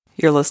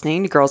You're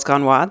listening to Girls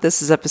Gone WOD.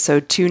 This is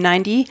episode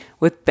 290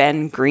 with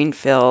Ben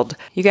Greenfield.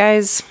 You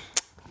guys,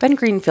 Ben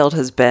Greenfield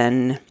has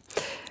been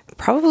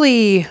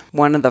probably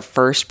one of the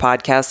first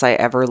podcasts I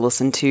ever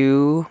listened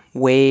to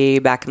way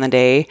back in the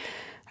day.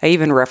 I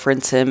even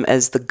reference him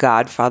as the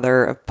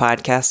godfather of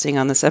podcasting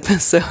on this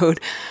episode.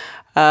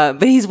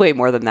 But he's way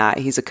more than that.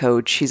 He's a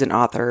coach. He's an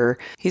author.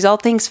 He's all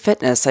things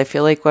fitness. I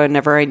feel like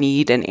whenever I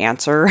need an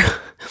answer,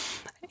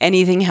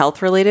 anything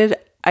health related,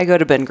 I go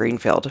to Ben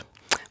Greenfield.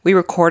 We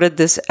recorded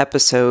this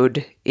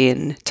episode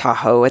in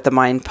Tahoe at the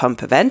Mind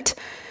Pump event.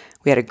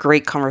 We had a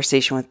great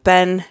conversation with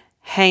Ben,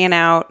 hanging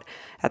out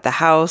at the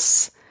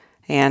house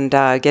and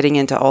getting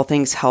into all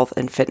things health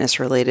and fitness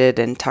related,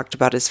 and talked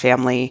about his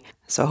family.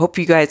 So I hope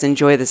you guys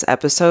enjoy this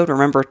episode.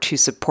 Remember to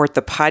support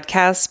the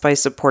podcast by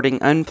supporting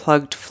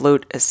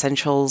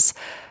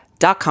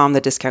UnpluggedFloatEssentials.com.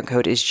 The discount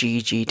code is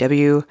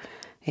GGW.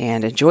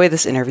 And enjoy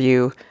this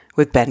interview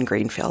with Ben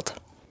Greenfield.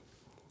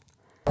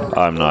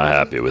 I'm not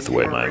happy with the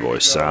way my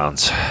voice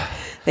sounds.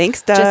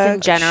 Thanks, Doug. Just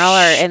in general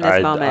or in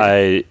this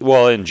moment?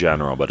 Well, in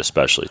general, but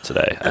especially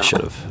today. I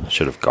should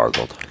have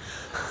gargled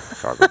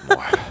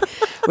more.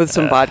 With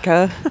some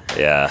vodka?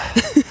 Yeah.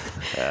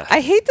 I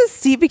hate this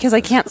seat because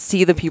I can't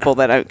see the people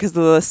because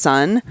of the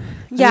sun.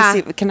 Yeah.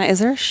 Is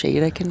there a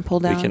shade I can pull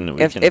down? We can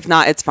if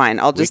not, it's fine.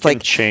 I'll just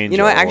change. You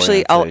know what?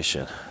 Actually,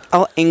 orientation.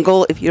 I'll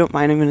angle if you don't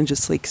mind. I'm gonna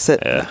just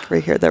sit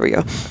right here. There we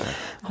go.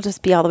 I'll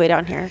just be all the way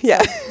down here.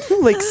 Yeah,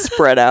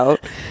 spread out.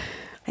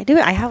 I do.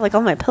 I have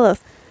all my pillows.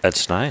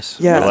 That's nice.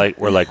 Yeah,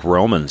 we're like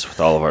Romans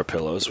with all of our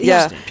pillows. We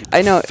just need people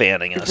I know.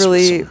 fanning us.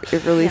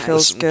 It really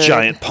feels some good.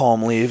 Giant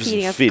palm leaves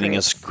feeding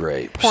grapes. us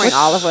grapes. Pouring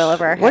olive oil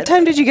over our heads. What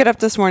time did you get up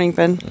this morning,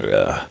 Ben?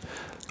 Yeah.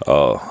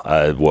 Oh,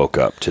 I woke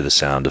up to the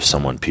sound of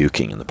someone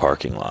puking in the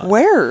parking lot.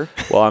 Where?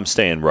 Well, I'm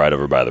staying right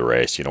over by the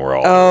race. You know, where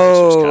all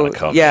the racers kind of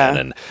come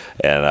in,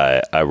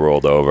 and I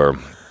rolled over.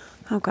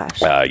 Oh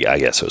gosh. I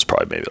guess it was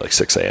probably maybe like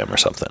 6 a.m. or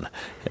something,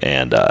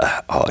 and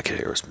all I could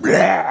hear was.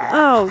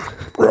 Oh,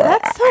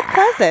 that's so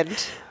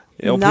pleasant.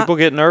 You know, people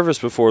get nervous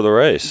before the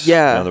race.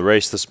 Yeah. You know, the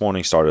race this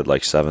morning started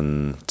like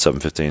 7:15.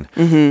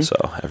 Mm-hmm. So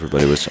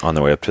everybody was on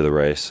their way up to the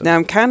race. Now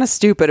I'm kind of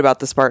stupid about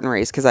the Spartan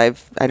race because I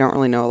don't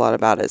really know a lot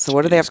about it. So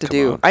what do they have to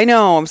do? On. I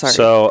know. I'm sorry.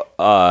 So,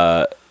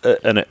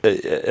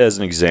 as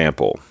an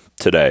example,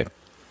 today.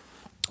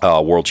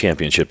 World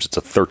Championships, it's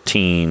a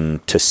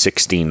 13 to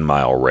 16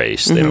 mile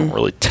race. They don't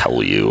really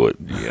tell you,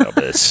 but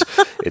it's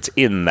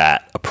in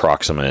that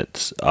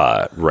approximate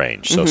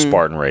range. So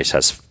Spartan race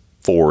has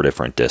 4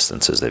 different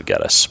distances. They've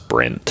got a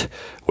sprint,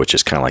 which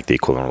is kind of like the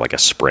equivalent of like a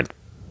sprint.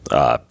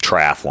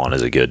 Triathlon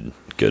is a good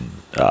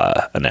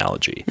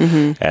analogy.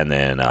 And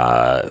then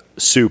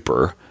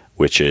super,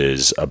 which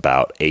is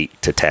about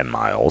 8 to 10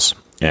 miles.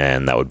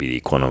 And that would be the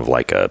equivalent of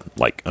like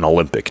an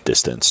Olympic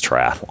distance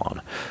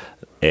triathlon.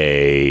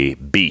 A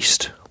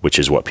beast, which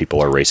is what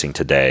people are racing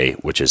today,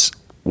 which is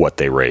what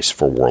they race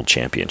for World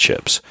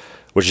Championships,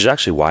 which is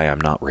actually why I'm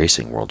not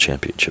racing World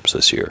Championships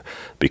this year,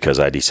 because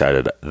I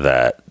decided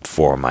that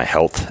for my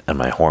health and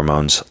my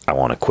hormones, I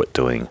want to quit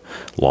doing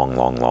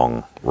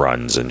long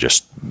runs and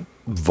just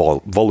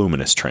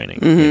voluminous training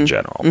in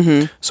general.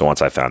 So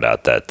once I found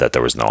out that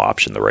there was no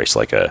option to race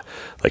like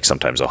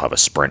sometimes they'll have a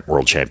sprint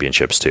World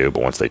Championships too,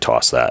 but once they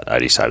tossed that, I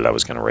decided I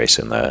was going to race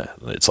in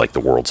it's like the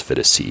World's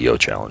Fittest CEO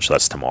Challenge.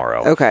 That's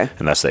tomorrow. Okay.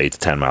 And that's the 8 to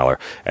 10 miler.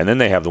 And then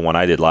they have the one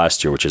I did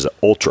last year, which is an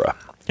ultra.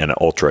 And an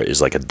ultra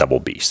is like a double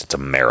beast. It's a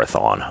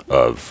marathon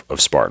of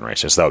Spartan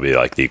races. So that would be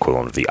like the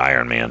equivalent of the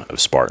Ironman of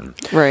Spartan.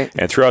 Right.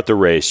 And throughout the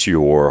race,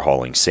 you're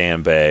hauling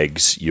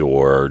sandbags,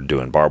 you're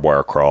doing barbed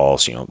wire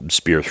crawls,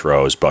 spear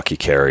throws, bucky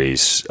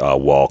carries,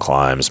 wall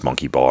climbs,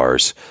 monkey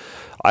bars.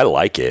 I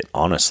like it,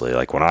 honestly.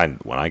 Like when I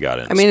got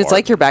into Spartan, it's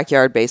like your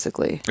backyard,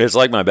 basically. It's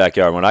like my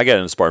backyard. When I got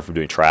into Spartan from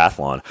doing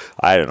triathlon,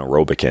 I had an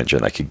aerobic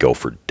engine that could go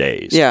for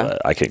days. Yeah.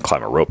 But I couldn't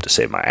climb a rope to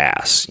save my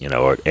ass,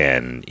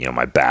 and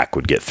my back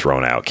would get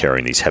thrown out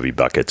carrying these heavy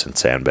buckets and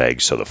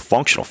sandbags. So the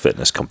functional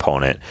fitness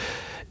component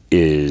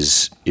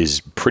is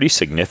pretty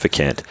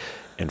significant.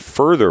 And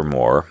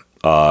furthermore,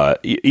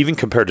 even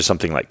compared to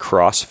something like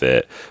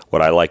CrossFit,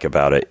 what I like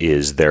about it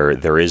is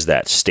there is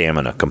that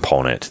stamina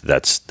component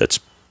that's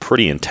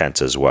pretty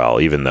intense as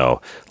well, even though,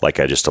 like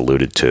I just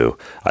alluded to,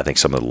 I think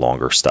some of the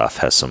longer stuff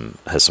has some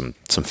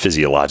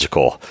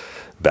physiological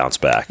bounce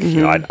back.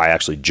 I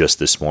actually just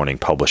this morning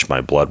published my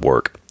blood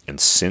work, and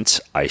since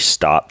I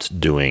stopped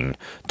doing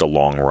the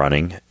long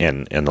running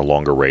and the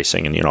longer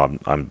racing,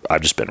 and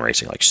I've just been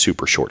racing like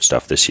super short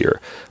stuff this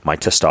year, my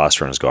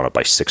testosterone has gone up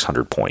by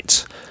 600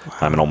 points. Wow.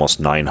 I'm at almost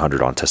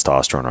 900 on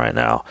testosterone right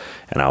now,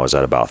 and I was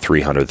at about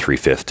 300,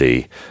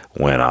 350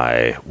 when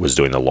I was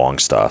doing the long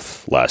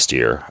stuff last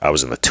year. I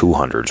was in the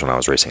 200s when I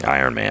was racing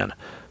Ironman.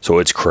 So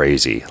it's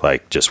crazy,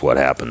 like just what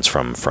happens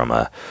from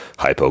a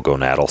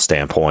hypogonadal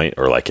standpoint,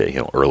 or like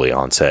a early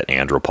onset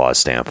andropause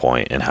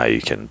standpoint, and how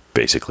you can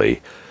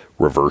basically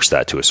reverse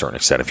that to a certain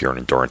extent if you're an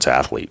endurance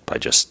athlete by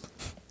just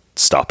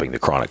stopping the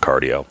chronic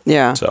cardio.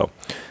 Yeah. So,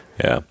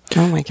 yeah.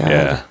 Oh my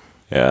God.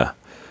 Yeah.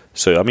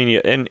 So I mean,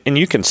 and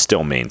you can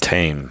still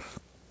maintain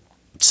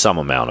some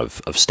amount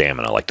of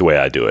stamina. Like the way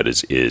I do it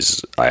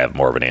is I have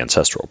more of an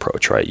ancestral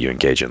approach, right? You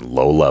engage in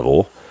low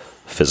level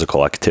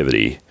physical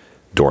activity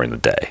during the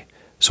day.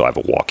 So I have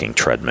a walking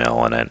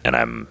treadmill, and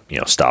I'm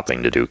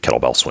stopping to do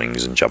kettlebell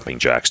swings and jumping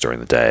jacks during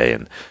the day,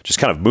 and just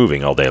kind of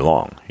moving all day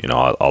long.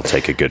 I'll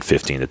take a good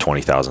 15 to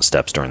 20,000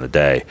 steps during the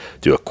day,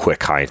 do a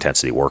quick high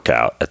intensity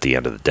workout at the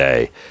end of the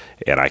day,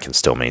 and I can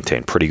still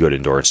maintain pretty good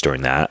endurance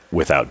during that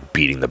without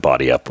beating the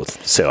body up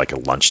with, say, like a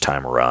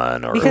lunchtime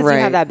run or because you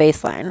have that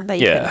baseline that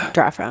you can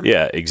draw from.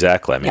 Yeah,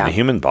 exactly. I mean, the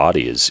human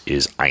body is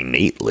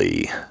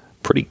innately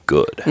pretty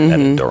good at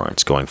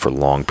endurance, going for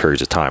long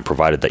periods of time,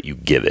 provided that you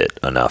give it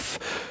enough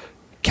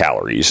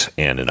calories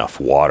and enough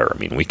water. I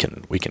mean, we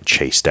can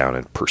chase down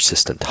and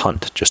persistent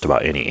hunt just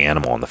about any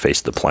animal on the face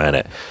of the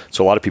planet.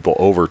 So a lot of people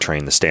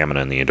overtrain the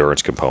stamina and the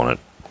endurance component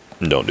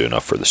and don't do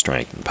enough for the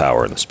strength and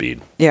power and the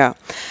speed. Yeah.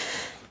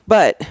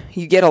 But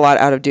you get a lot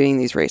out of doing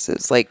these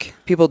races. Like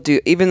people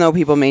do, even though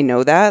people may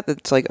know that,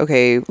 it's like,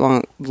 okay,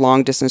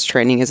 long distance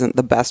training isn't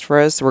the best for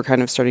us. We're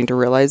kind of starting to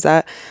realize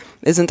that.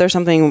 Isn't there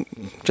something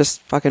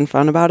just fucking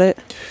fun about it?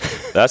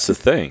 That's the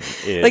thing.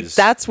 Like,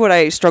 that's what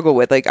I struggle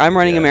with. Like, I'm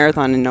running a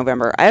marathon in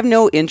November. I have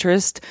no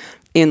interest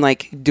in,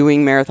 like,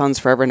 doing marathons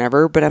forever and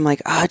ever, but I'm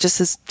like,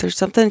 there's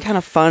something kind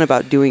of fun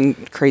about doing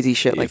crazy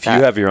shit like that. If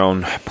you have your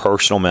own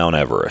personal Mount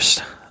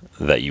Everest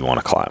that you want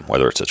to climb,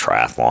 whether it's a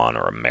triathlon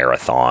or a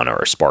marathon or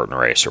a Spartan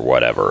race or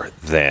whatever,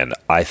 then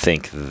I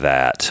think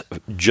that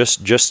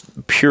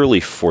just purely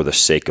for the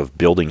sake of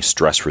building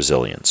stress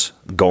resilience,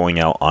 going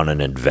out on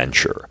an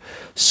adventure,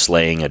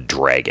 slaying a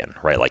dragon,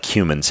 right? Like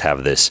humans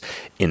have this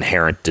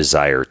inherent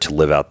desire to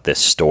live out this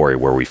story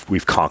where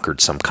we've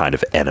conquered some kind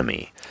of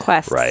enemy.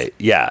 Quest. Right.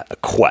 Yeah. A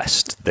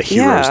quest. The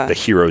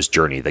hero's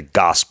journey, the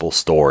gospel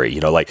story.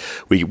 Like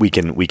we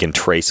can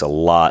trace a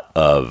lot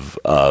of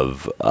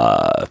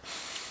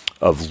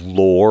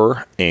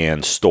lore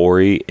and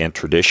story and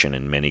tradition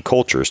in many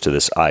cultures to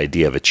this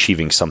idea of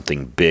achieving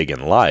something big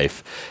in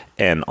life.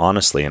 And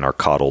honestly, in our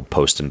coddled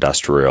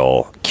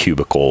post-industrial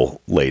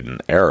cubicle-laden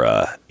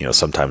era,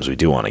 sometimes we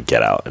do want to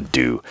get out and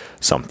do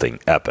something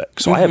epic.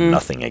 So I have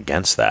nothing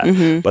against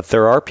that. But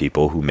there are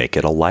people who make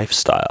it a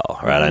lifestyle,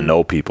 right? I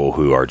know people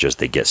who are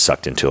they get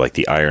sucked into like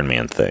the Iron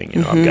Man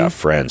thing. I've got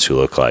friends who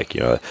look like,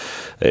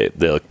 they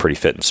look pretty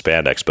fit in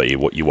spandex, but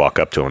you walk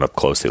up to them up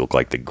close, they look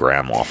like the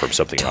grandma from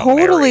something about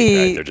Mary.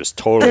 Right? They're just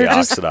totally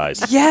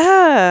oxidized.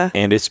 Yeah.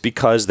 And it's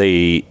because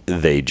they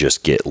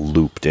just get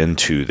looped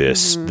into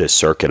this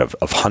circuit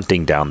of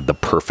hunting down the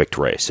perfect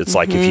race. It's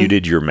like if you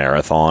did your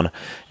marathon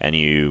and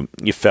you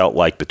felt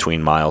like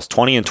between miles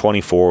 20 and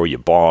 24, you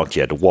bonked,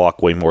 you had to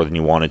walk way more than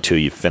you wanted to,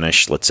 you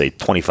finished, let's say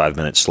 25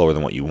 minutes slower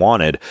than what you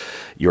wanted.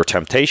 Your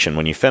temptation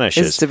when you finish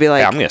is to be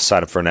like, hey, I'm going to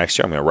sign up for next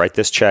year. I'm going to write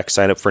this check,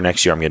 sign up for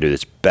next year. I'm going to do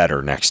this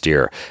better next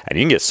year. And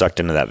you can get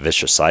sucked into that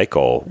vicious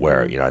cycle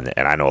where, and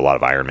I know a lot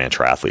of Ironman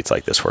triathletes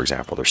like this, for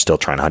example, they're still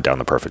trying to hunt down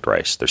the perfect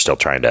race. They're still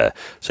trying to,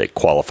 say,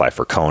 qualify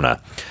for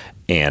Kona.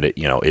 And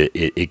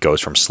it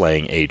goes from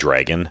slaying a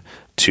dragon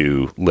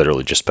to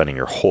literally just spending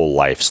your whole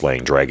life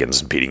slaying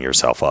dragons and beating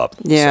yourself up.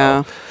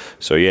 Yeah.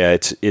 So yeah,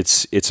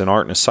 it's an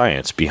art and a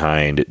science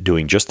behind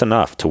doing just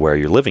enough to where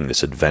you're living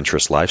this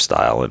adventurous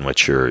lifestyle in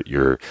which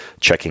you're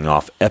checking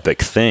off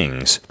epic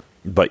things,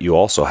 but you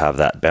also have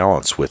that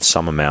balance with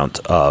some amount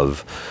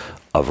of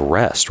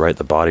rest, right?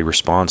 The body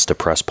responds to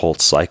press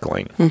pulse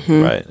cycling,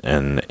 right?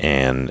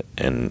 And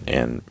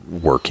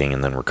working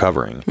and then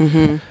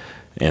recovering.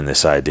 And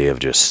this idea of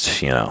just,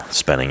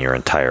 spending your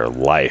entire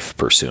life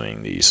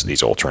pursuing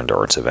these ultra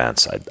endurance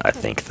events, I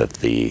think that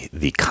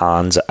the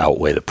cons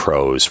outweigh the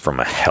pros from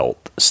a health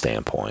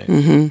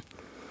standpoint.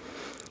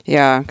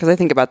 Yeah, because I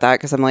think about that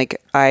because I'm like,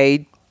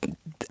 I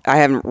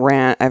haven't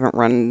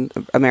run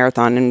a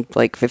marathon in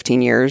like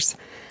 15 years,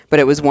 but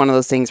it was one of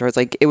those things where it's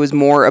like it was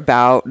more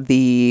about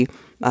the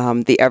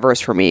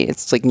Everest for me.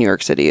 It's like New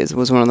York City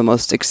was one of the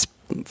most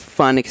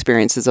fun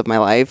experiences of my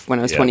life when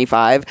I was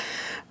 25.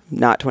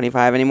 Not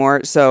 25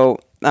 anymore. So,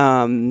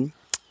 but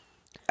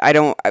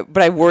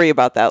I worry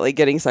about that, like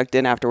getting sucked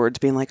in afterwards,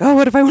 being like, oh,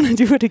 what if I want to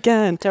do it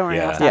again? Don't worry,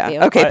 I'll stop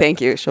you. Okay,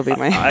 thank you. She'll be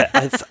my...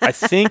 I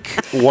think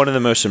one of the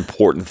most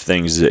important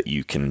things that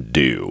you can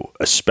do,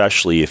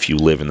 especially if you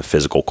live in the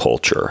physical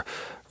culture,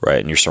 right,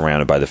 and you're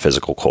surrounded by the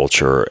physical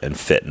culture and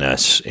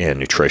fitness and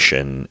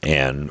nutrition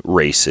and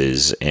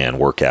races and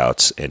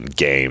workouts and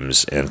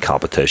games and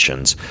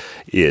competitions,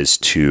 is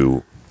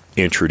to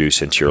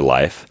introduce into your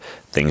life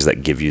things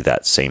that give you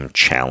that same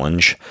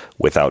challenge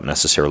without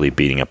necessarily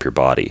beating up your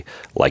body,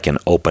 like an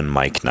open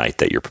mic night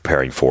that you're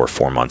preparing for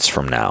 4 months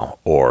from now,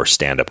 or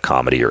stand-up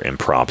comedy or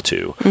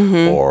impromptu,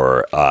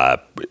 or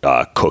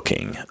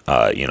cooking,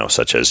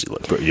 such as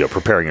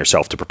preparing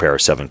yourself to prepare a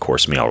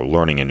 7-course meal or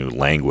learning a new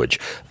language.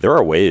 There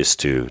are ways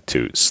to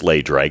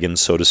slay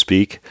dragons, so to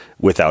speak,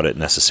 without it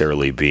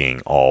necessarily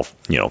being all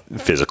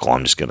physical.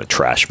 I'm just going to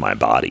trash my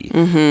body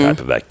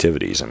type of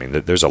activities. I mean,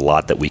 there's a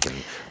lot that we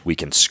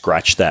can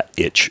scratch that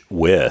itch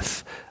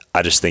with.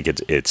 I just think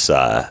it's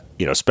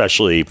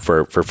especially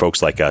for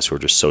folks like us who are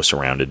just so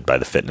surrounded by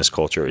the fitness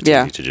culture, it's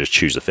easy to just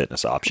choose a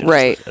fitness option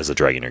as the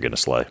dragon you're going to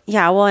slay.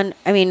 Yeah, well, and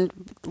I mean,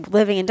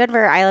 living in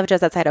Denver, I live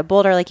just outside of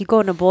Boulder. Like, you go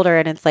into Boulder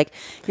and it's like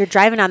you're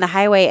driving on the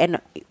highway and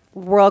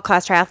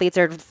world-class triathletes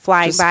are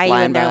flying by you,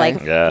 and they're like,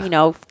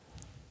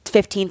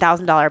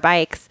 $15,000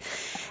 bikes.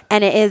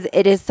 And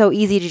it is so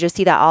easy to just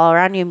see that all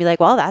around you and be like,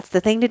 well, that's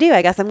the thing to do.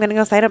 I guess I'm going to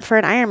go sign up for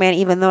an Ironman,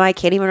 even though I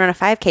can't even run a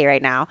 5K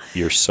right now.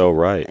 You're so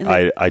right.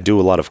 I do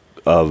a lot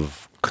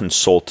of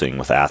consulting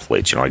with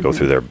athletes. I go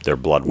through their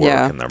blood work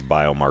and their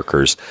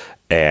biomarkers.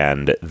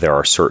 And there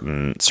are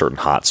certain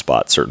hot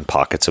spots, certain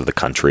pockets of the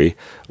country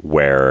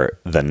where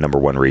the number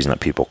one reason that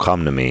people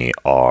come to me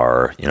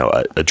are,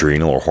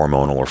 adrenal or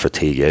hormonal or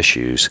fatigue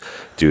issues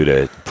due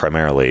to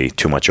primarily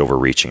too much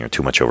overreaching or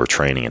too much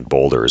overtraining. And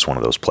Boulder is one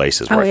of those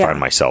places where I find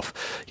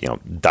myself,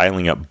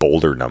 dialing up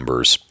Boulder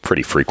numbers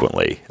pretty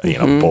frequently.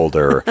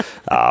 Boulder,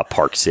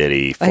 Park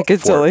City,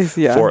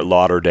 Fort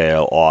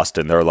Lauderdale,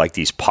 Austin. There are like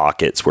these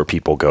pockets where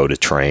people go to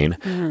train.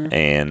 Mm-hmm.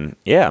 And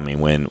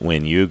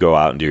when you go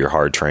out and do your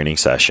hard training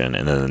session,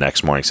 and then the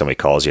next morning somebody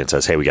calls you and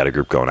says, hey, we got a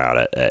group going out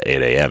at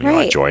 8 a.m. You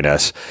want to join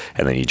us?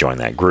 And then you join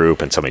that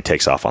group and somebody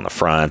takes off on the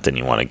front and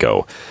you want to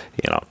go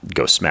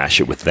smash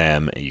it with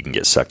them, and you can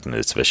get sucked into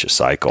this vicious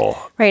cycle.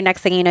 Right.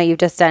 Next thing you know, you've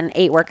just done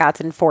 8 workouts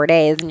in 4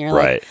 days and you're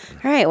like,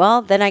 all right,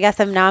 well, then I guess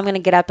I'm going to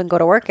get up and go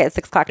to work at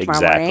 6 o'clock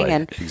tomorrow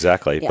morning.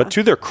 Exactly. Yeah. But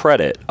to their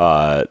credit,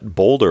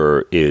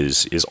 Boulder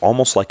is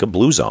almost like a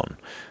blue zone.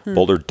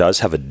 Boulder does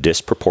have a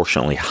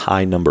disproportionately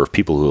high number of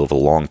people who live a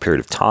long period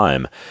of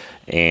time.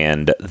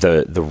 And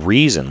the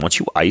reason, once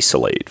you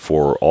isolate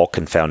for all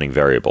confounding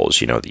variables,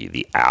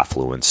 the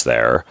affluence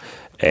there,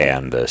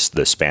 and the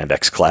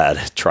spandex-clad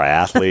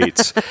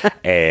triathletes,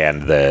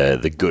 and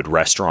the good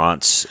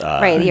restaurants,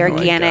 the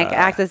organic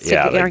access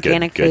to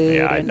organic food.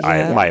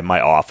 Yeah, my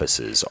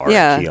offices are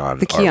in Keon.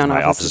 The Keon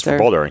my offices for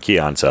Boulder and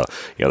Keon. So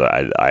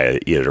I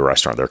eat at a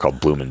restaurant there called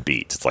Bloom and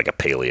Beats. It's like a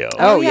paleo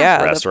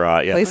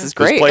restaurant. The place is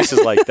great. There's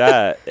places like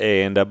that,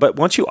 and but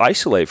once you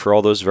isolate for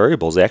all those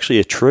variables, they actually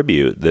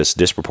attribute this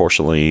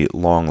disproportionately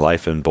long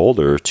life in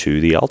Boulder to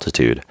the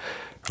altitude.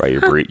 Right,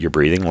 you're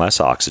breathing less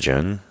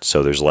oxygen,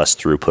 so there's less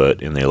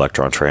throughput in the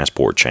electron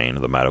transport chain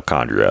of the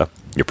mitochondria.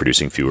 You're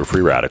producing fewer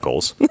free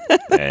radicals,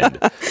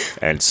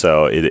 and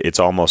so it's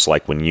almost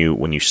like when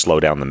you slow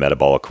down the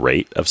metabolic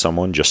rate of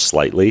someone just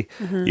slightly,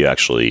 you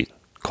actually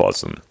cause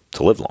them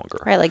to live longer.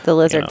 Right, like the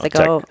lizards that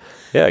go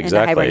into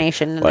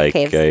hibernation in the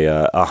caves.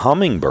 A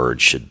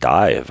hummingbird should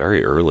die a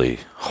very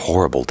early,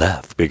 horrible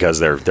death because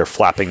they're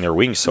flapping their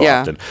wings so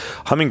often.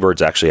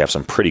 Hummingbirds actually have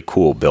some pretty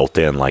cool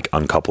built-in like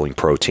uncoupling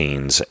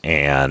proteins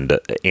and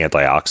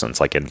antioxidants,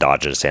 like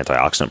endogenous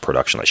antioxidant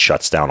production that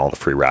shuts down all the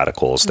free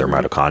radicals their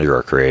mitochondria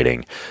are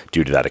creating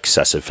due to that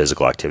excessive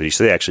physical activity.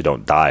 So they actually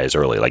don't die as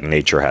early. Like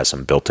nature has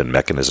some built-in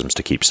mechanisms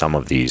to keep some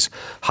of these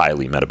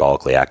highly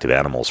metabolically active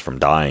animals from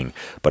dying.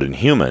 But in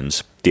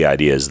humans, the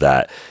idea is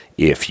that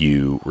if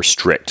you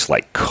restrict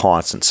like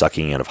constant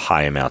sucking in of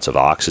high amounts of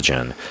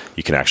oxygen,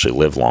 you can actually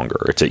live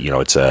longer.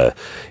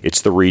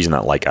 It's the reason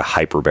that like a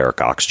hyperbaric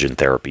oxygen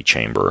therapy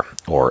chamber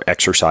or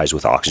exercise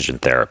with oxygen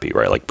therapy,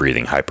 right? Like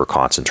breathing hyper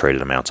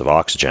concentrated amounts of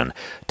oxygen.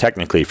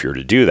 Technically, if you were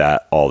to do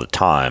that all the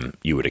time,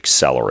 you would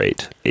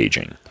accelerate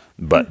aging.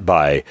 But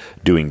by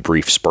doing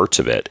brief spurts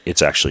of it,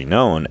 it's actually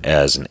known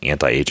as an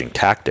anti-aging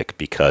tactic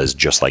because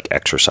just like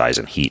exercise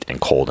and heat and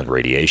cold and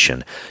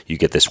radiation, you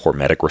get this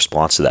hormetic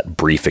response to that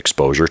brief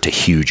exposure to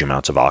huge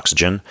amounts of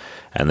oxygen.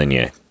 And then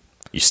you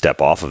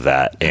step off of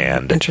that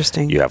and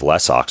you have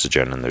less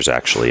oxygen. And there's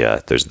actually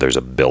there's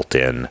a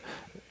built-in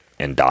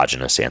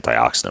endogenous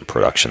antioxidant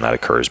production that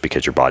occurs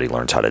because your body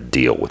learns how to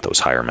deal with those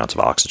higher amounts of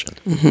oxygen.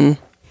 Mm-hmm.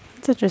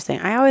 That's interesting.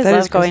 I always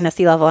love going to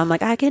sea level. I'm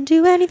like, I can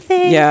do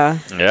anything.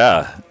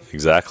 Yeah.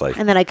 Exactly.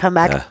 And then I come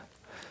back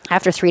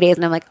after 3 days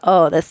and I'm like,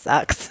 oh, this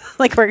sucks.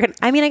 Like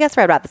I guess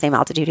we're about the same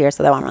altitude here,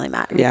 so that won't really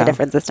make a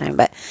difference this time.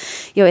 But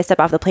you always step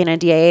off the plane on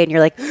DIA and you're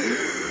like,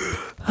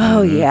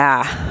 oh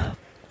yeah.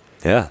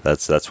 Yeah,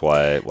 that's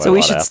why. So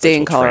we should stay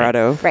in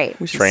Colorado. Right.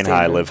 We should train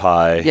high, live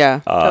high.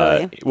 Yeah.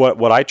 Totally.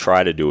 What I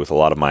try to do with a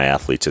lot of my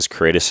athletes is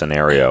create a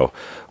scenario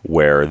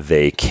where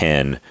they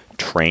can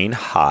train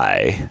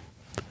high,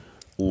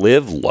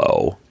 live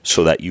low,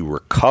 so that you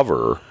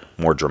recover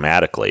more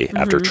dramatically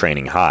after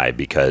training high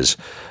because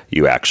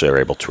you actually are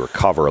able to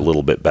recover a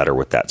little bit better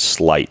with that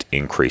slight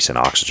increase in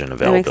oxygen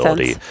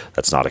availability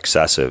that's not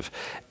excessive.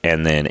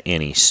 And then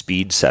any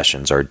speed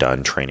sessions are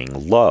done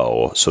training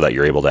low so that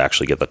you're able to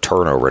actually get the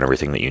turnover and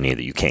everything that you need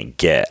that you can't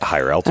get at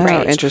higher altitudes.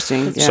 Oh,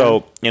 interesting. Yeah.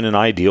 So in an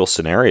ideal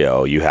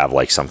scenario, you have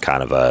like some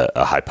kind of a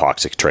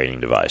hypoxic training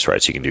device,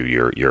 right? So you can do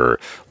your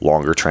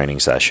longer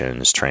training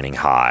sessions, training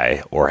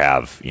high, or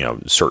have,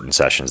 certain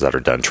sessions that are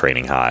done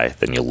training high,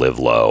 then you live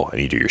low and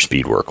you do your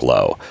speed work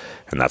low.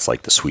 And that's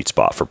like the sweet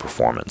spot for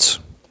performance.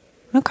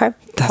 Okay.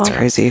 That's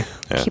crazy.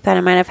 Keep that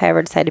in mind if I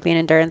ever decide to be an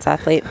endurance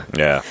athlete.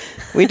 Yeah.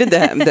 We did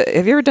that.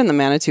 Have you ever done the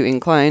Manitou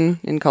Incline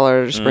in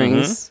Colorado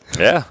Springs?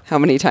 Yeah. How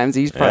many times?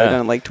 You've probably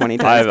done it like 20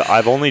 times.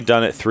 I've only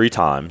done it 3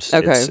 times.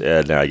 Okay.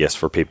 And I guess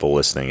for people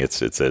listening, it's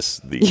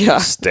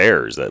these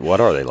stairs that, what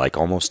are they, like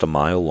almost a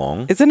mile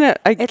long? Isn't it?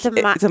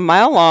 It's a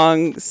mile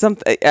long.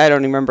 Something I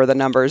don't even remember the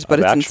numbers, but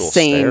it's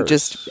insane. Stairs.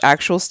 Just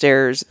actual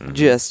stairs,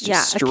 just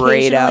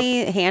straight up.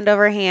 Hand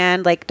over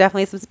hand. Like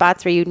definitely some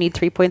spots where you need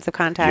 3 points of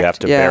contact. You have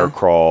to bear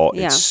crawl.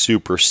 Yeah. It's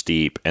super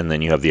steep, and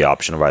then you have the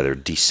option of either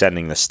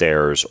descending the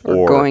stairs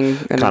or going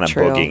kind of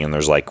boogieing. And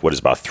there's like what is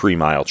about 3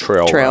 mile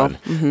trail run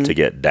to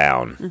get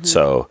down.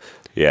 So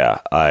yeah,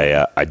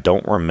 I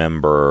don't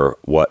remember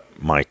what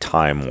my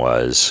time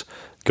was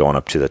going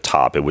up to the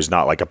top. It was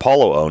not like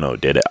Apollo Ono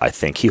did it. I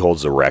think he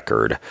holds the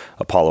record.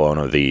 Apollo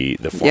Ono, the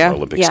former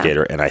Olympic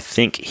skater, and I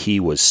think he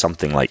was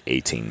something like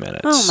 18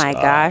 minutes. Oh my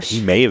gosh. He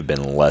may have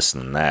been less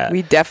than that.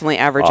 We definitely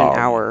average an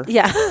hour.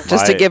 Yeah.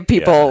 Just to give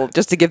people,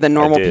 just to give the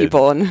normal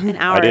people an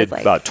hour. I did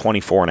about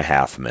 24 and a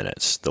half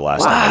minutes the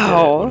last time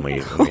I did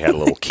it when we had a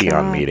little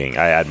Keon meeting.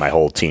 I had my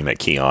whole team at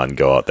Keon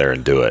go out there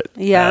and do it.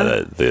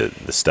 Yeah. The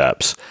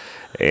steps.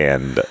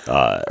 And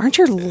aren't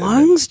your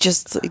lungs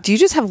do you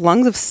just have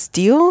lungs of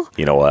steel?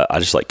 You know what? I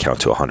just like count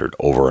to 100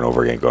 over and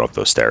over again going up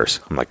those stairs.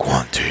 I'm like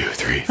 1, 2,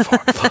 3, 4,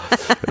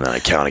 5, and then I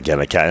count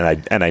again.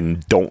 And I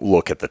don't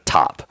look at the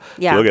top.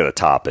 Yeah. You look at the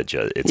top, it's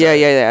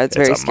it's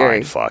very scary.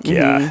 Mind fuck.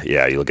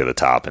 Yeah. You look at the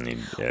top and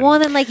well,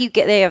 and then like you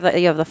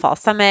have the fall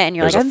summit and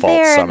you're there's like I'm a false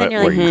there, summit and then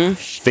you're where like you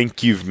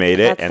think you've made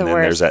it, and then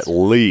there's at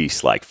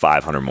least like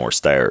 500 more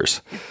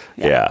stairs.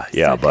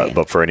 Yeah.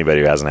 But for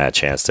anybody who hasn't had a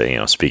chance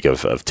to speak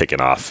of ticking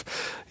off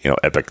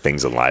epic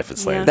things in life,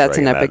 it's like that's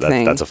an epic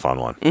thing. That's a fun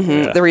one.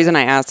 The reason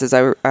I asked is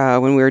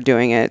when we were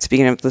doing it,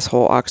 speaking of this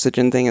whole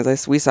oxygen thing,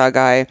 is we saw a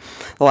guy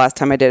the last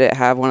time I did it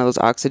have one of those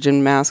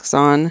oxygen masks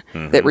on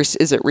that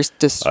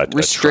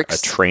restricts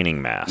a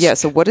training mask. Yeah.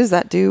 So what does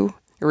that do?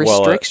 It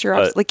restricts your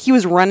oxygen. Like he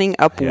was running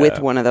up with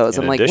one of those.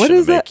 I'm like, what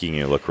is that? Making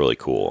you look really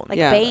cool. Like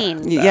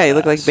Bane. Yeah, you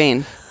look like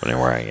Bane when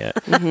you're wearing it.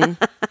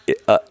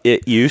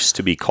 It used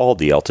to be called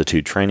the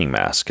Altitude Training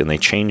Mask, and they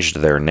changed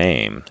their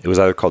name. It was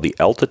either called the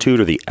Altitude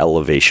or the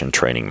Elevation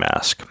Training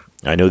Mask.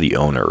 I know the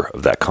owner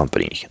of that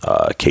company,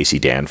 Casey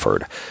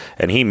Danford,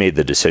 and he made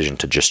the decision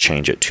to just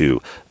change it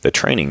to the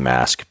training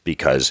mask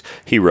because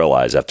he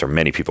realized after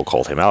many people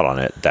called him out on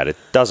it that it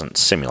doesn't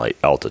simulate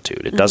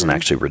altitude. It doesn't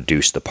actually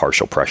reduce the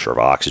partial pressure of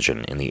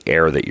oxygen in the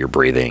air that you're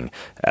breathing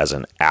as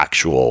an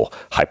actual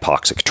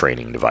hypoxic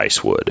training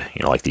device would.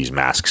 Like these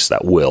masks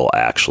that will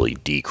actually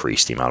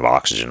decrease the amount of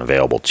oxygen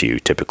available to you.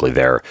 Typically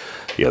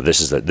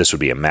this would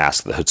be a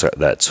mask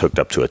that's hooked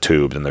up to a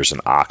tube, and there's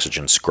an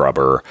oxygen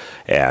scrubber,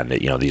 and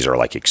these are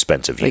like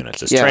expensive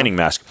units. This training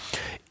mask,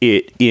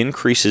 it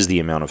increases the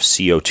amount of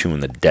CO2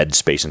 in the dead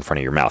space in front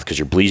of your mouth because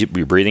you're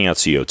breathing out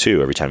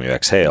CO2 every time you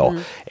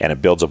exhale, and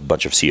it builds up a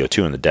bunch of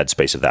CO2 in the dead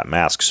space of that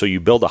mask. So you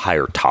build a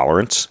higher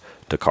tolerance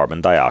to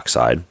carbon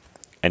dioxide,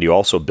 and you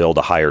also build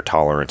a higher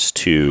tolerance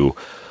to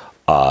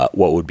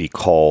what would be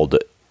called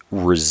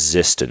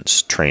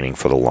resistance training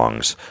for the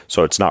lungs.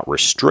 So it's not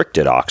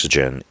restricted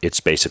oxygen, it's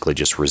basically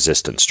just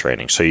resistance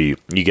training. So you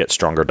get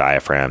stronger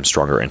diaphragm,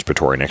 stronger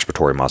inspiratory and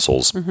expiratory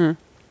muscles,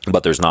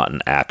 but there's not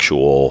an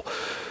actual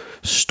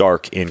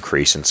stark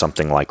increase in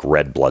something like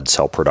red blood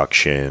cell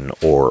production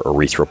or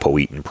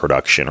erythropoietin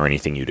production or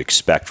anything you'd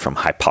expect from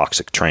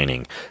hypoxic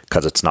training,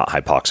 because it's not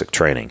hypoxic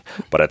training.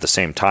 But at the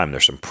same time,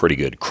 there's some pretty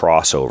good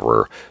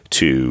crossover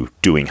to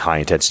doing high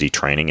intensity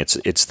training.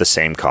 It's the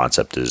same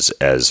concept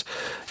as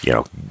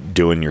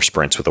doing your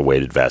sprints with a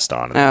weighted vest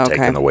on and then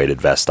taking the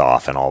weighted vest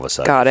off, and all of a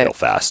sudden you feel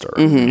faster.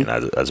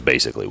 That's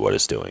basically what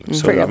it's doing.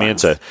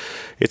 So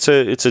it's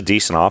a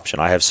decent option.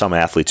 I have some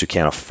athletes who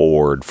can't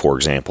afford, for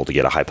example, to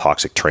get a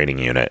hypoxic training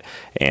unit,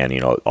 and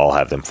I'll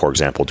have them, for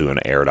example, do an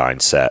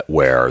Airdyne set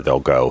where they'll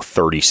go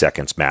 30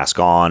 seconds mask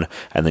on,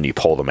 and then you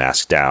pull the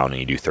mask down and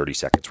you do 30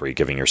 seconds where you're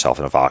giving yourself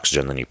enough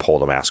oxygen, then you pull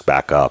the mask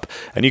back up,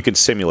 and you can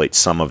simulate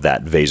some of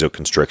that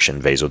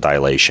vasoconstriction,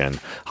 vasodilation,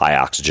 high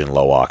oxygen,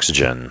 low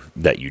oxygen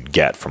that you'd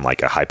get from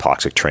like a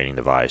hypoxic training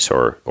device,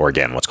 or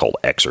again what's called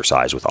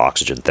exercise with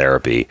oxygen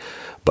therapy.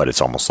 But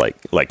it's almost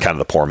like kind of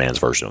the poor man's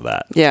version of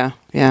that. Yeah.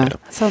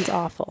 That sounds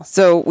awful.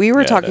 So we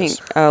were talking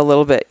a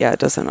little bit. Yeah, it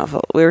does sound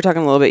awful. We were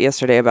talking a little bit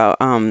yesterday about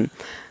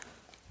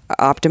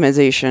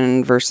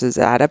optimization versus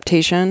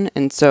adaptation.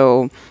 And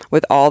so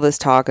with all this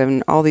talk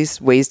and all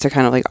these ways to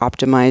kind of like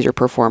optimize your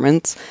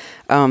performance,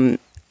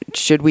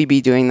 should we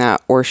be doing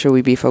that, or should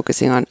we be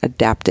focusing on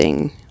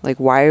adapting? Like,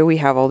 why do we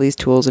have all these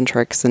tools and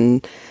tricks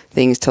and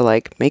things to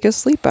like make us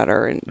sleep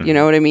better? And you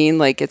know what I mean?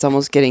 Like, it's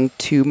almost getting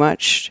too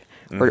much,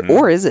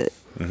 or is it?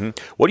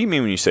 What do you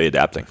mean when you say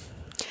adapting?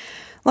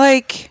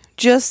 Like,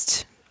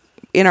 just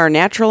in our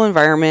natural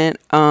environment,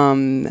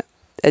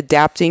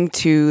 adapting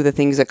to the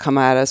things that come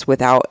at us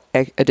without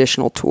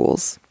additional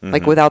tools,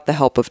 like without the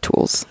help of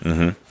tools.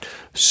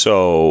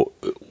 So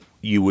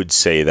you would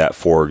say that,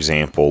 for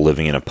example,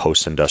 living in a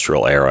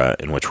post-industrial era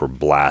in which we're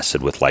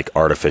blasted with like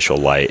artificial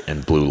light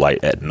and blue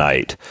light at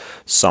night,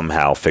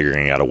 somehow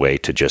figuring out a way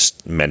to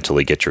just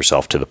mentally get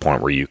yourself to the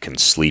point where you can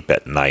sleep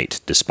at night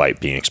despite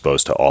being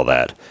exposed to all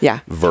that,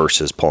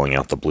 versus pulling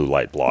out the blue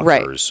light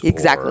blockers,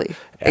 exactly,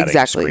 or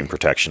adding screen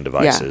protection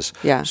devices.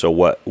 So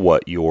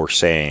what you're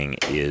saying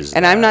is,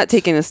 and I'm not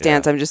taking a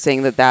stance. I'm just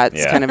saying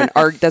that's kind of an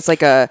arc. That's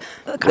like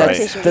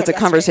that's a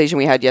conversation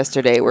we had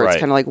yesterday where it's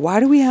kind of like, why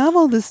do we have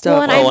all this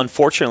stuff? Well,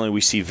 unfortunately,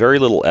 we see very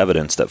little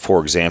evidence that,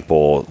 for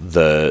example,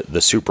 the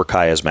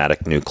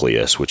suprachiasmatic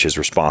nucleus, which is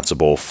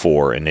responsible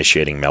for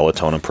initiating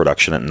melatonin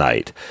production at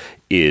night,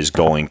 is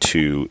going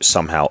to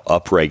somehow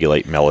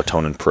upregulate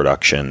melatonin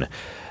production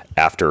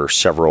after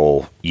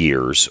several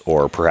years,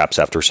 or perhaps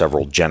after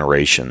several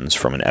generations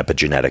from an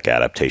epigenetic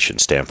adaptation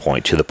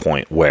standpoint, to the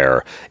point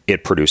where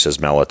it produces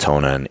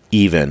melatonin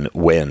even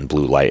when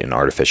blue light and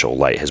artificial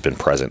light has been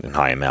present in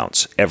high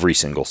amounts. Every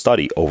single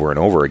study, over and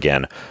over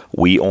again,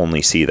 we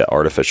only see that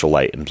artificial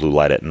light and blue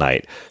light at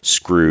night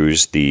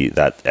screws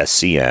that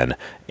SCN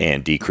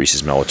and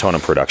decreases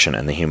melatonin production,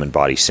 and the human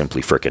body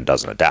simply frickin'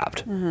 doesn't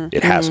adapt.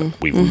 It hasn't.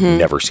 We've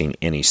never seen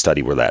any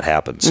study where that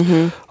happens.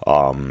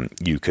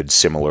 You could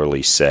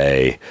similarly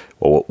say,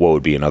 well, what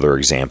would be another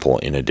example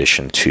in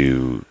addition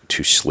to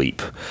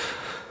sleep?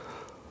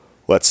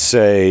 Let's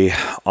say,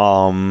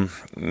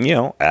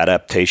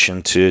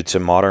 adaptation to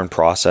modern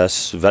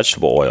processed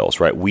vegetable oils,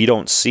 right? We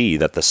don't see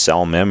that the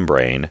cell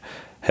membrane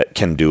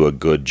can do a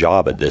good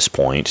job at this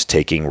point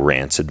taking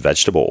rancid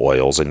vegetable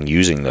oils and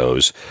using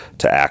those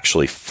to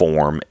actually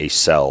form a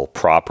cell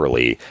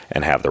properly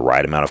and have the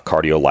right amount of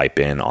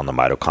cardiolipin on the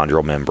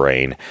mitochondrial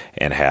membrane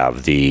and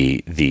have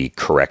the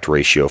correct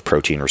ratio of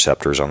protein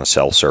receptors on the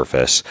cell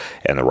surface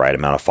and the right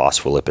amount of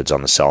phospholipids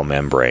on the cell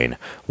membrane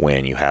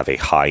when you have a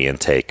high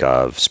intake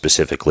of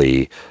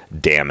specifically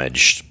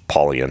damaged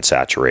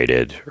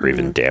polyunsaturated or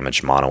even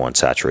damaged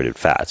monounsaturated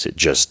fats. It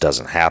just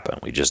doesn't happen.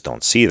 We just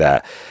don't see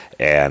that.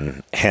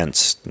 And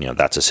hence,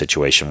 that's a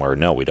situation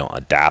where we don't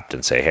adapt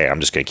and say, hey, I'm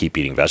just going to keep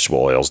eating vegetable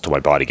oils until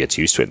my body gets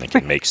used to it and they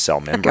can make cell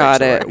membranes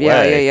Got it. the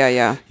right way.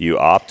 Yeah. You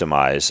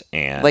optimize,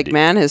 and like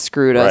man has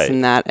screwed us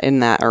in that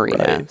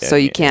arena. Right. So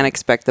you can't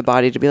expect the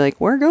body to be like,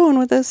 we're going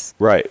with this.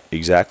 Right.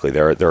 Exactly.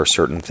 There are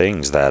certain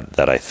things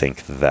that I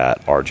think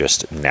that are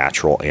just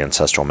natural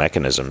ancestral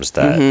mechanisms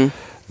that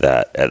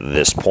that at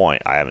this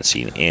point, I haven't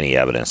seen any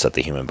evidence that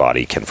the human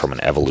body can, from an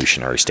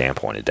evolutionary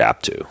standpoint,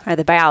 adapt to. Or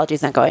the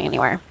biology's not going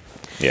anywhere.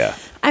 Yeah.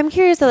 I'm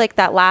curious to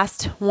that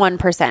last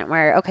 1%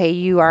 where, okay,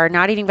 you are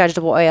not eating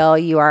vegetable oil,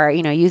 you are,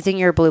 using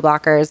your blue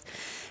blockers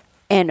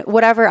and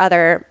whatever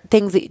other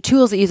things,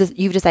 tools that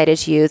you've decided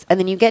to use. And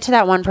then you get to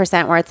that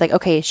 1% where it's like,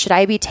 okay, should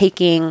I be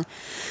taking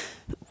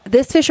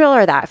this fish oil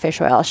or that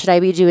fish oil? Should I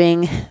be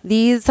doing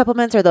these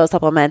supplements or those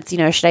supplements?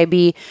 Should I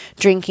be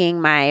drinking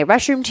my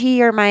mushroom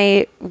tea or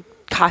my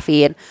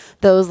coffee, and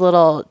those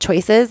little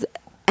choices?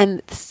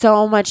 And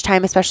so much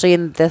time, especially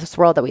in this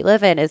world that we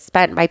live in, is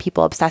spent by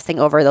people obsessing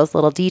over those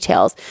little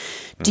details.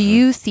 Do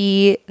you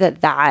see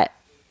that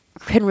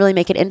can really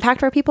make an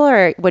impact for people?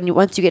 Or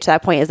once you get to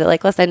that point, is it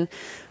like, listen,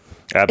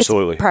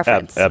 absolutely,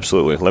 preference?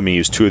 Absolutely. Let me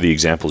use two of the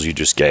examples you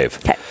just gave.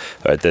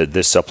 Okay.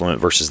 This supplement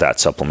versus that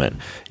supplement.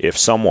 If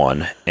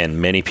someone,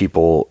 and many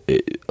people,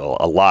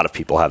 a lot of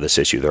people have this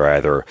issue, they're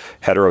either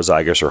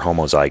heterozygous or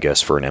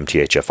homozygous for an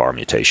MTHFR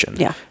mutation,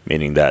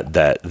 meaning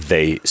that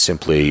they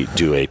simply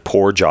do a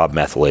poor job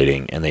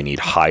methylating and they need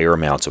higher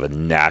amounts of a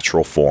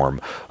natural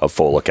form of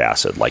folic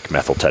acid, like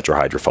methyl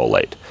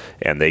tetrahydrofolate.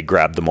 And they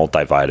grab the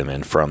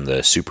multivitamin from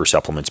the super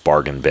supplements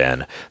bargain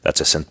bin.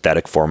 That's a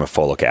synthetic form of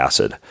folic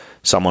acid.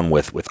 Someone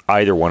with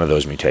either one of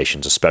those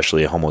mutations,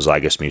 especially a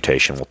homozygous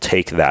mutation, will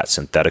take that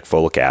synthetic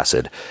folic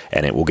acid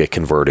and it will get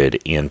converted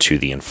into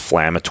the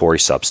inflammatory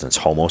substance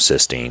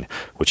homocysteine,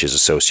 which is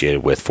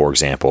associated with, for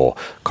example,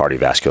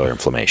 cardiovascular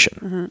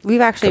inflammation.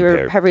 We've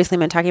actually have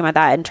recently been talking about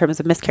that in terms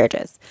of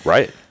miscarriages.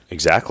 Right.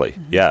 Exactly.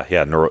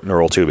 Yeah.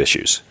 Neural tube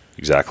issues.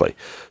 Exactly.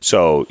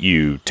 So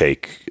you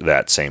take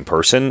that same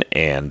person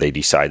and they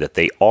decide that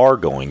they are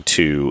going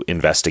to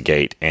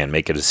investigate and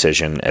make a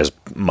decision, as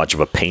much of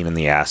a pain in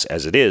the ass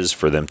as it is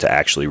for them to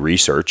actually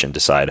research and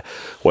decide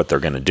what they're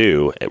going to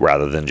do,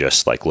 rather than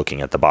just like looking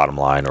at the bottom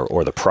line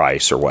or the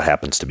price or what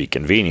happens to be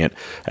convenient.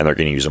 And they're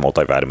going to use a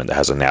multivitamin that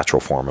has a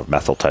natural form of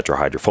methyl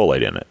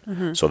tetrahydrofolate in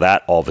it. So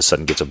that all of a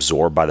sudden gets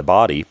absorbed by the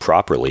body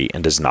properly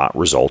and does not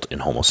result in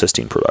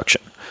homocysteine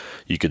production.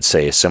 You could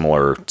say a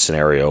similar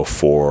scenario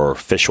for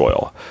fish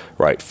oil,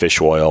 right?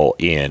 Fish oil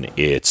in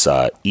its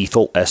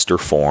ethyl ester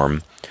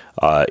form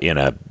in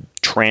a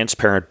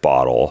transparent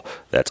bottle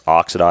that's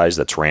oxidized,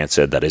 that's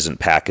rancid, that isn't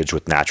packaged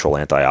with natural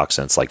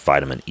antioxidants like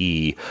vitamin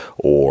E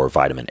or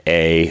vitamin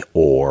A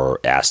or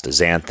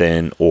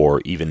astaxanthin,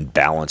 or even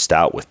balanced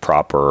out with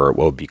proper,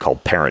 what would be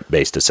called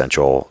parent-based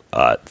essential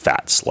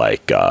fats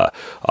like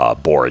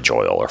borage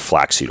oil or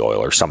flaxseed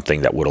oil, or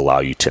something that would allow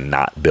you to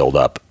not build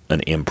up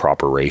an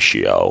improper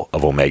ratio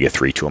of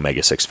omega-3 to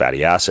omega-6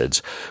 fatty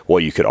acids, well,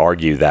 you could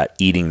argue that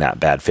eating that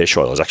bad fish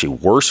oil is actually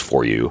worse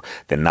for you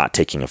than not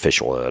taking a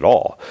fish oil at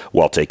all.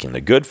 While taking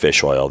the good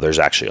fish oil, there's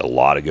actually a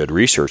lot of good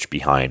research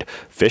behind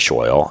fish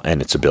oil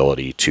and its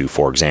ability to,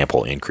 for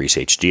example, increase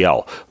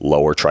HDL,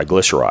 lower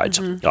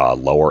triglycerides,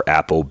 lower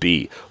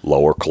ApoB,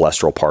 lower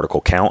cholesterol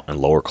particle count, and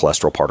lower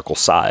cholesterol particle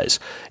size.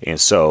 And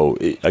so,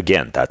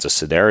 again, that's a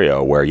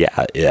scenario where,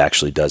 yeah, it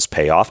actually does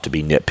pay off to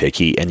be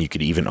nitpicky, and you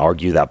could even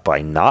argue that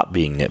by not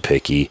being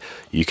nitpicky,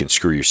 you can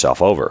screw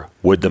yourself over.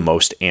 Would the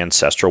most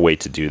ancestral way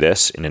to do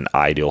this in an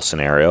ideal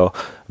scenario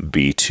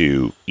be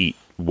to eat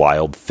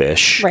wild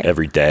fish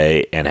every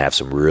day and have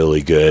some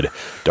really good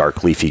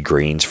dark leafy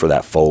greens for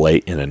that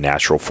folate in a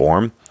natural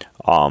form?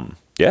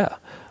 Yeah,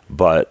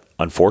 but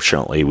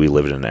unfortunately, we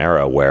live in an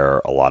era where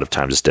a lot of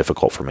times it's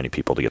difficult for many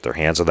people to get their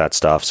hands on that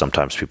stuff.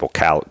 Sometimes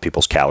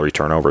people's calorie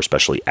turnover,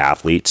 especially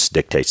athletes,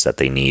 dictates that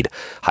they need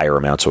higher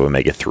amounts of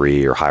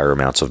omega-3 or higher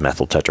amounts of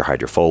methyl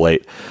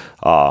tetrahydrofolate.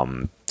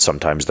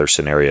 Sometimes there's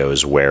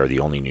scenarios where the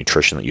only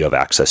nutrition that you have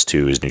access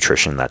to is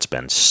nutrition that's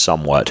been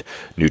somewhat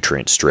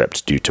nutrient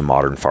stripped due to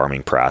modern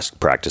farming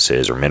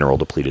practices or mineral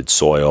depleted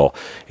soil.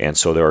 And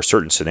so there are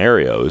certain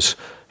scenarios,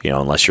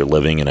 unless you're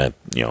living in a,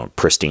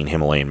 pristine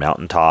Himalayan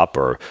mountaintop,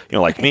 or,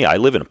 like me, I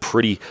live in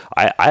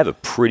I have a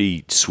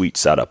pretty sweet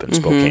setup in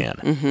Spokane.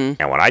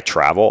 And when I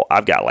travel,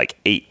 I've got like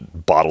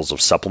 8 bottles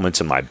of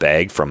supplements in my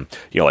bag from,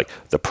 like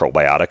the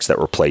probiotics that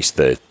replace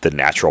the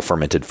natural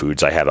fermented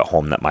foods I have at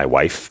home that my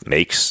wife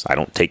makes. I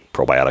don't take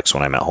probiotics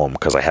when I'm at home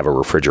because I have a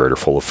refrigerator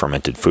full of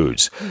fermented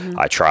foods.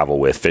 I travel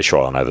with fish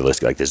oil, and either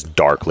like this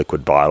dark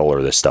liquid bottle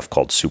or this stuff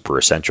called Super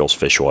Essentials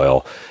fish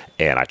oil.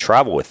 And I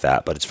travel with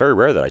that, but it's very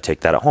rare that I take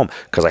that at home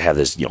because I have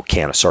this,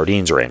 can of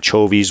sardines or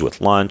anchovies with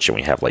lunch, and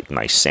we have like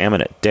nice salmon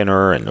at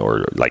dinner,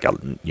 or like a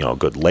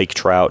good lake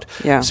trout.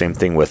 Yeah. Same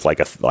thing with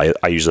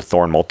I use a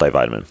Thorne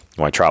multivitamin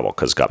when I travel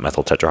because it's got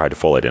methyl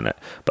tetrahydrofolate in it.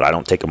 But I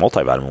don't take a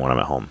multivitamin when I'm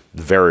at home.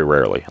 Very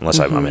rarely, unless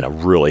I'm in a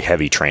really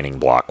heavy training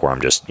block where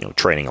I'm just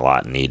training a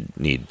lot and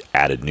need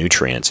added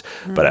nutrients.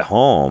 But at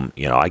home,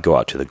 I go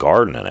out to the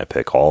garden and I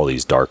pick all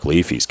these dark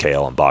leafies,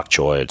 kale and bok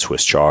choy and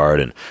Swiss chard,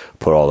 and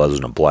put all those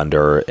in a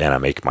blender, and I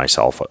make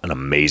myself an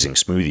amazing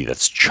smoothie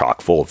that's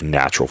chock full of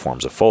natural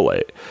forms of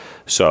folate.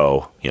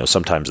 So,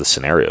 sometimes the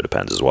scenario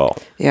depends as well.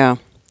 Yeah.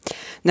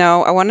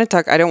 Now, I want to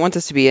talk, I don't want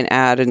this to be an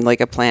ad and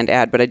like a planned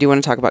ad, but I do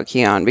want to talk about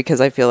Kion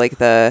because I feel like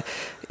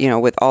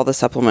with all the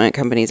supplement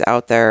companies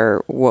out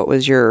there, what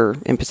was your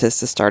impetus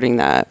to starting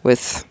that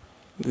with?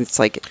 It's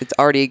like, it's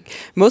already,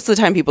 most of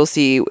the time people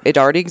see it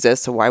already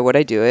exists, so why would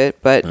I do it?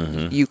 But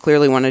you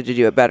clearly wanted to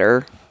do it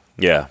better.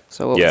 Yeah.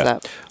 So what was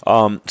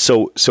that?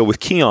 So with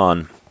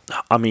Kion,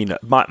 I mean,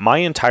 my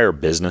entire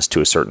business to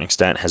a certain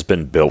extent has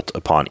been built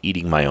upon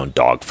eating my own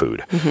dog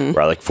food,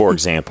 right? Like, for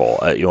example,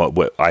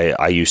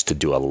 I used to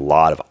do a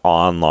lot of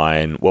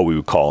online, what we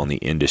would call in the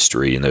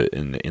industry, in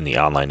the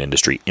online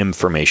industry,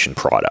 information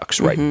products,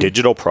 right?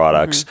 Digital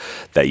products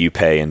that you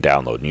pay and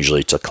download. And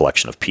usually it's a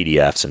collection of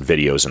PDFs and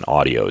videos and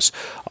audios.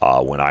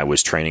 When I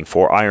was training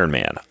for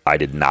Ironman, I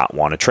did not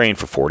want to train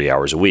for 40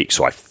 hours a week.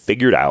 So I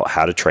figured out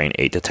how to train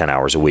 8 to 10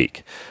 hours a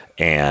week,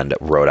 and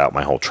wrote out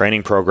my whole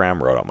training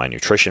program, wrote out my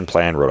nutrition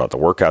plan, wrote out the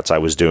workouts I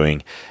was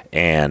doing.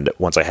 And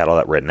once I had all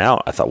that written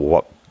out, I thought,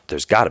 well,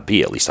 there's got to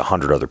be at least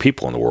 100 other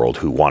people in the world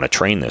who want to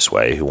train this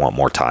way, who want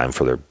more time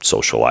for their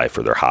social life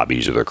or their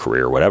hobbies or their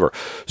career or whatever.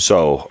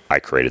 So I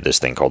created this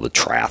thing called the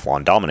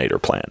Triathlon Dominator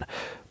Plan.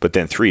 But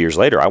then 3 years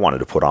later, I wanted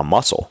to put on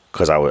muscle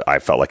because I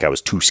felt like I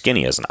was too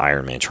skinny as an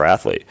Ironman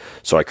triathlete.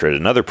 So I created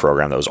another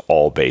program that was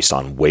all based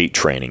on weight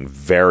training,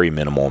 very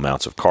minimal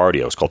amounts of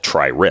cardio. It's called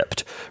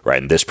Tri-Ripped,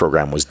 right? And this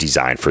program was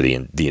designed for the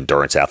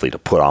endurance athlete to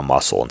put on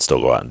muscle and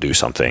still go out and do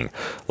something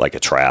like a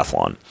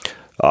triathlon.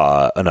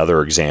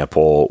 Another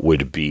example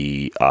would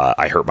be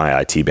I hurt my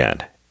IT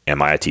band. And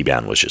my IT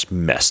band was just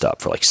messed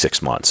up for like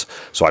 6 months.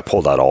 So I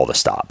pulled out all the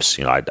stops.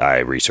 I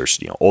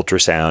researched,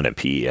 ultrasound and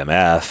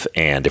PEMF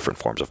and different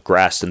forms of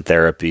Graston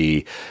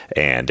therapy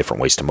and different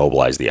ways to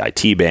mobilize the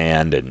IT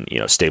band and,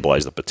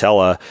 stabilize the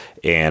patella.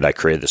 And I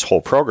created this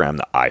whole program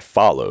that I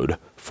followed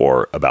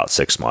for about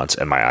 6 months,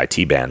 and my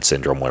IT band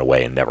syndrome went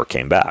away and never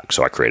came back.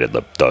 So I created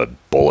the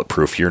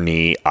Bulletproof Your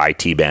Knee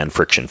IT band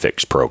friction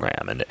fix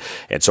program.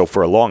 And so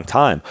for a long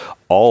time,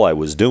 all I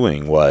was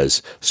doing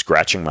was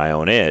scratching my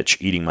own itch,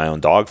 eating my own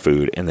dog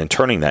food, and then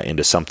turning that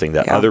into something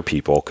that other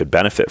people could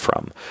benefit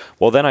from.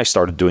 Well, then I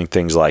started doing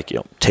things like,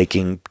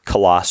 taking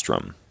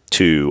colostrum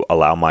to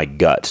allow my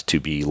gut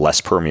to be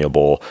less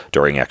permeable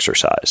during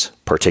exercise,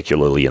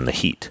 particularly in the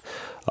heat.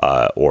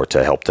 Or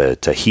to help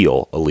to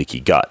heal a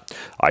leaky gut.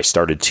 I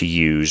started to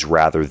use,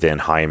 rather than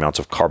high amounts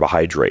of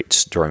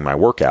carbohydrates during my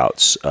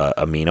workouts,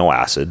 amino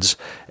acids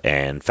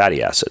and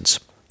fatty acids.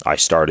 I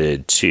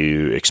started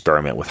to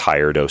experiment with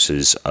higher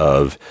doses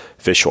of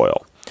fish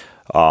oil.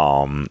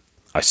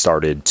 I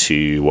started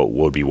to, what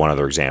would be one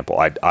other example,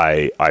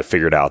 I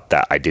figured out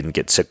that I didn't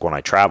get sick when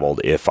I traveled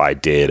if I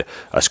did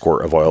a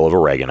squirt of oil of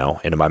oregano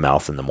into my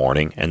mouth in the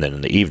morning and then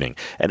in the evening.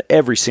 And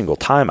every single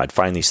time I'd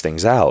find these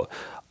things out,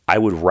 I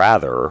would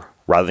rather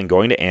rather than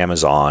going to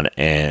Amazon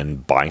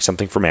and buying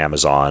something from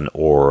Amazon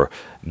or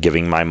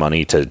giving my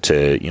money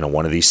to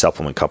one of these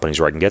supplement companies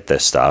where I can get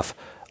this stuff,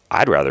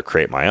 I'd rather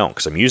create my own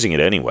because I'm using it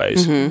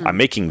anyways. I'm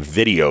making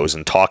videos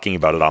and talking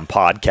about it on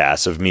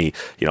podcasts of me,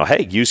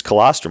 hey, use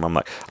colostrum. I'm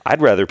like,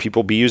 I'd rather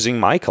people be using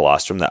my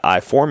colostrum that I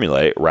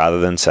formulate rather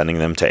than sending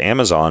them to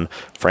Amazon,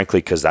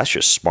 frankly, because that's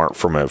just smart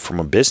from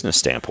a business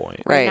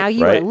standpoint. Right. Now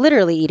you are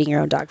literally eating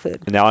your own dog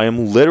food. Now I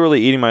am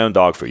literally eating my own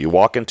dog food. You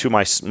walk into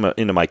my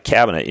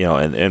cabinet,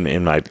 and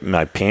in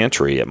my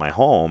pantry at my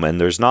home,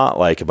 and there's not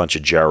like a bunch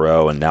of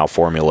Jarrow and Now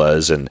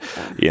Formulas and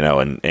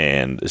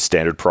and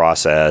Standard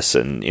Process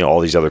and all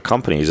these other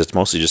companies. It's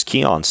mostly just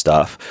Kion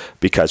stuff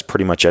because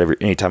pretty much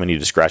anytime I need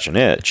to scratch an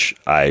itch,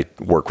 I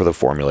work with a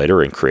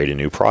formulator and create a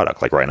new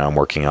product. Like right now I'm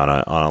working on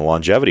a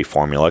longevity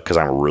formula because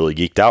I'm really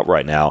geeked out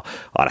right now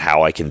on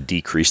how I can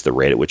decrease the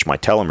rate at which my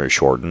telomeres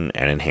shorten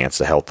and enhance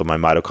the health of my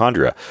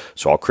mitochondria.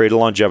 So I'll create a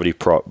longevity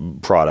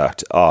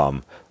product.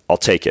 I'll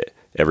take it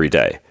every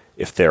day.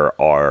 If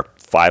there are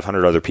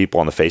 500 other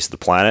people on the face of the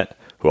planet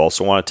who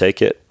also want to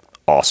take it,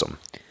 awesome.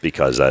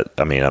 Because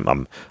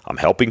I'm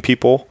helping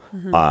people.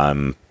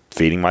 I'm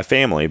feeding my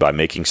family by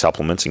making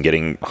supplements and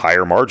getting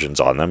higher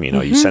margins on them.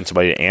 You send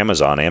somebody to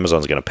Amazon,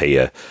 Amazon's going to pay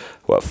you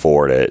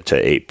 4 to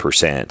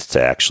 8%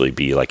 to actually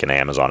be like an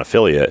Amazon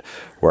affiliate.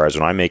 Whereas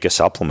when I make a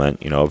supplement,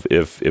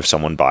 if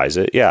someone buys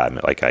it,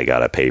 I got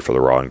to pay for the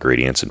raw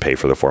ingredients and pay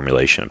for the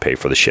formulation and pay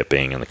for the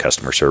shipping and the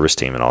customer service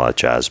team and all that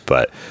jazz.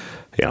 But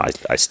I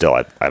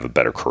have a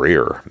better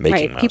career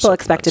making people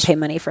expect to pay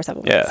money for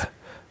supplements.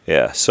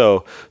 Yeah.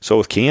 So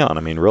with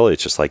Kion, really,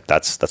 it's just like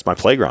that's my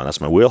playground. That's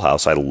my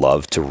wheelhouse. I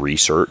love to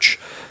research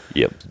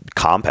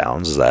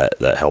compounds that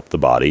help the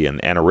body.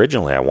 And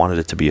originally, I wanted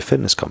it to be a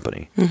fitness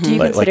company. Do you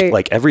consider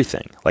like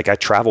everything? Like I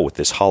travel with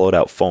this hollowed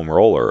out foam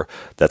roller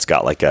that's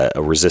got like a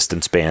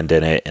resistance band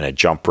in it and a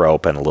jump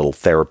rope and a little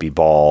therapy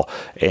ball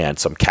and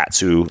some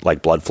Katsu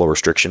like blood flow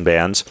restriction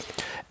bands.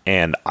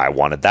 And I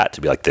wanted that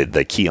to be like the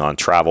Kion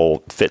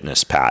travel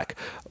fitness pack.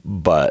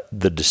 But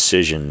the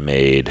decision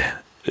made.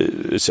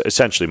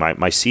 Essentially my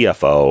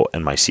CFO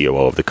and my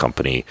COO of the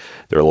company,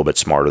 they're a little bit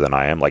smarter than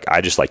I am. Like I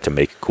just like to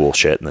make cool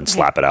shit and then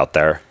slap it out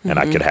there and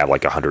I could have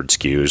like 100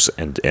 SKUs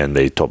and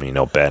they told me,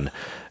 Ben,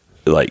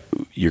 like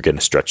you're going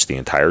to stretch the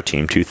entire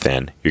team too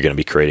thin. You're going to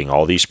be creating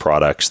all these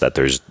products that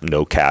there's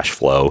no cash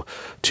flow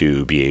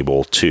to be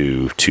able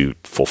to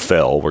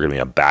fulfill. We're going to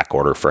be a back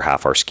order for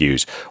half our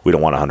SKUs. We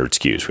don't want 100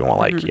 SKUs. We want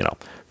like,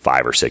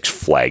 5 or 6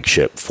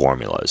 flagship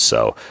formulas.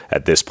 So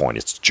at this point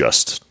it's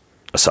just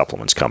a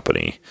supplements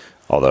company.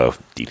 Although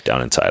deep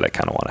down inside, I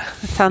kind of want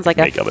to. It sounds like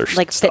make other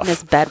like stuff.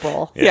 Fitness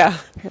bedroll. Yeah.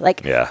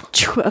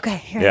 Okay.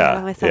 Here I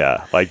go myself.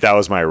 Yeah. Like that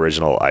was my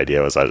original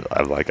idea. Was I'm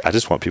like I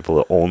just want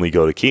people to only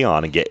go to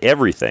Kion and get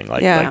everything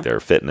like their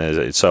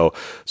fitness. So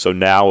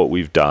now what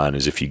we've done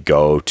is if you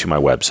go to my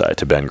website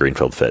to Ben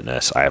Greenfield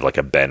Fitness, I have like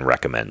a Ben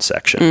Recommend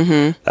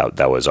section.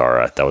 That was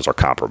our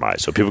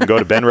compromise. So people can go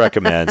to Ben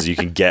Recommends. You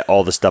can get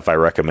all the stuff I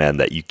recommend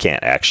that you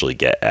can't actually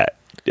get at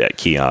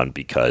Kion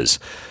because.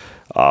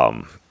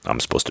 I'm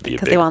supposed to be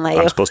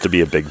I'm supposed to be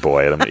a big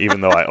boy, and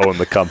even though I own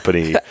the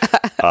company,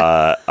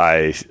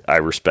 I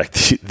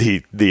respect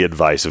the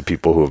advice of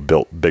people who have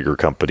built bigger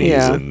companies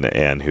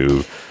and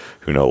who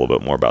know a little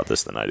bit more about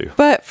this than I do.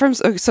 But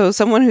so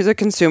someone who's a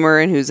consumer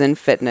and who's in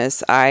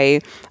fitness,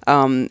 and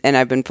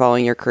I've been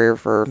following your career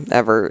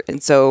forever,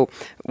 and so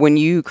when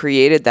you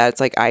created that,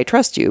 it's like I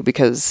trust you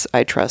because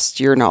I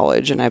trust your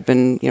knowledge, and I've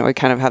been I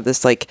kind of have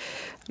this like.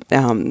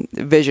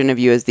 Vision of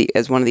you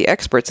as one of the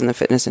experts in the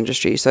fitness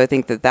industry. So I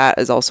think that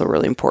is also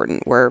really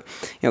important where,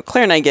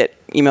 Claire and I get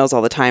emails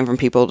all the time from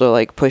people to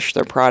like push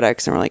their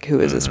products and we're like, who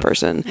is this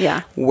person?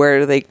 Yeah. Where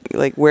do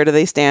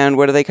they stand?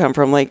 Where do they come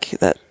from? Like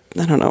that,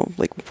 I don't know,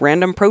 like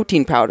random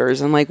protein powders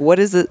and like, what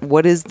is it?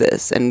 What is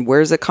this? And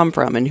where does it come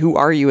from? And who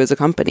are you as a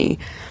company?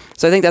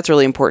 So I think that's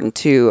really important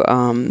too,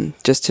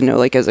 just to know,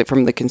 like,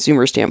 from the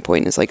consumer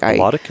standpoint, is like a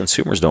lot of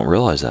consumers don't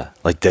realize that.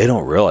 Like, they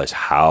don't realize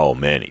how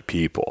many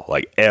people,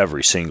 like,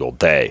 every single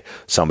day,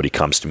 somebody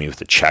comes to me with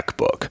a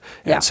checkbook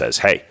and says,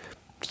 "Hey,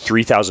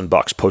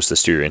 $3,000, post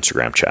this to your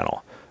Instagram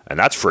channel." And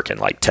that's freaking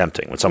like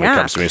tempting when somebody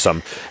comes to me with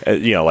some,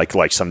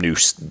 like some new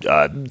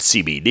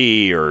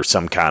CBD or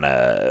some kind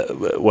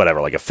of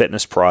whatever, like a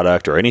fitness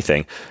product or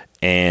anything,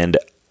 and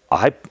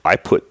I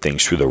put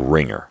things through the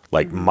ringer.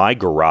 Like my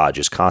garage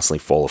is constantly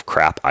full of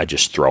crap I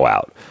just throw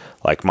out.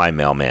 Like my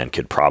mailman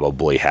could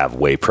probably have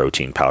whey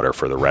protein powder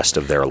for the rest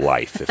of their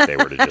life if they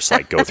were to just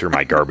like go through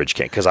my garbage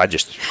can, because I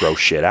just throw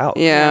shit out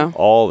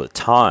all the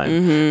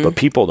time. But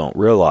people don't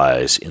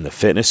realize in the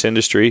fitness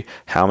industry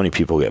how many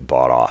people get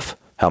bought off.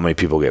 How many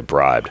people get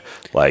bribed?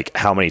 Like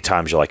how many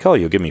times you're like, "Oh,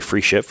 you'll give me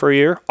free shit for a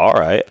year? All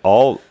right,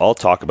 I'll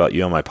talk about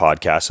you on my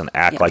podcast and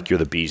act like you're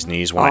the bee's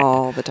knees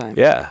all the time."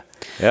 Yeah.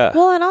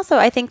 Well, and also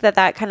I think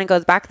that kind of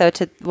goes back though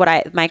to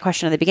my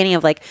question at the beginning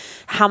of like,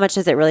 how much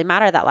does it really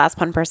matter, that last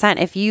 1%?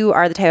 If you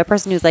are the type of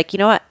person who's like, you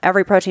know what,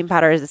 every protein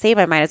powder is the same,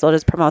 I might as well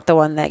just promote the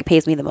one that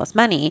pays me the most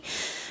money.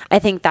 I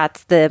think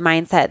that's the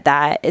mindset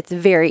that it's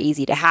very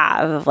easy to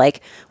have of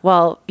like,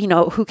 well,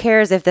 who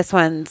cares if this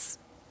one's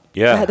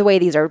the way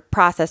these are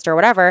processed or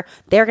whatever,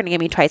 they're going to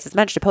give me twice as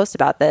much to post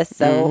about this.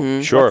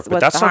 So Sure, but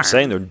that's what I'm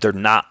saying. They're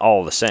not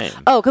all the same.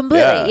 Oh,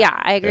 completely. Yeah,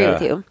 I agree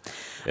with you.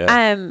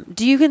 Yeah.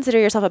 Do you consider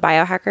yourself a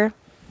biohacker?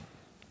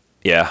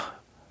 Yeah,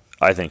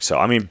 I think so.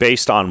 I mean,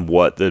 based on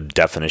what the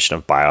definition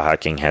of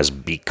biohacking has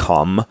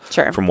become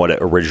from what it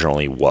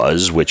originally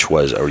was, which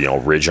was,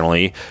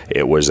 originally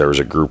there was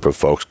a group of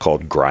folks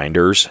called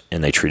grinders,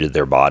 and they treated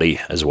their body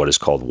as what is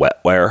called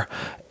wetware.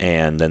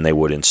 And then they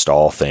would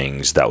install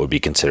things that would be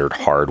considered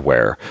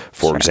hardware.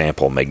 For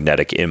example,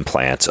 magnetic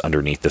implants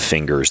underneath the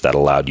fingers that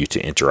allowed you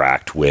to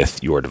interact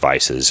with your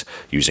devices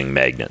using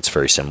magnets,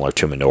 very similar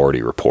to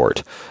Minority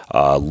Report.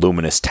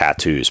 Luminous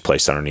tattoos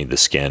placed underneath the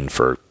skin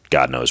for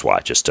God knows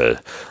why, just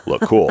to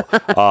look cool.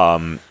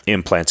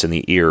 Implants in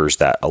the ears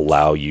that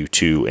allow you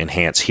to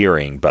enhance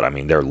hearing, but I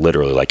mean, they're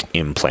literally like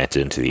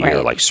implanted into the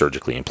ear, like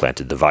surgically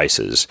implanted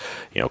devices.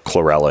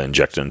 Chlorella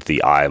injected into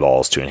the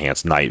eyeballs to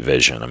enhance night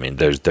vision. I mean,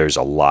 there's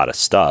a lot of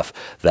stuff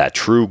that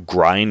true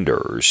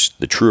grinders,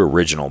 the true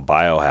original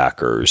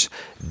biohackers,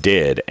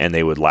 did, and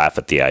they would laugh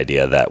at the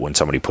idea that when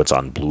somebody puts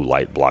on blue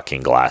light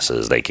blocking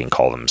glasses, they can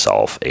call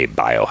themselves a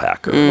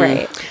biohacker.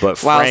 Right. But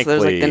frankly, so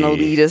there's like an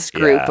elitist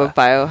group of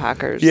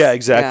biohackers. Yeah,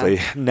 exactly.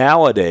 Yeah.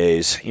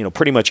 Nowadays,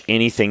 pretty much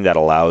anything that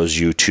allows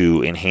you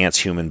to enhance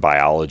human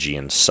biology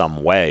in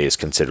some way is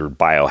considered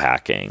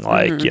biohacking.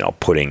 Like,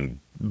 putting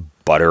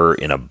butter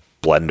in a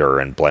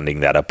blender and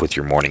blending that up with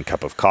your morning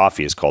cup of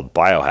coffee is called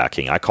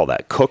biohacking. I call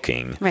that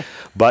cooking. Right.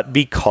 But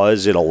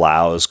because it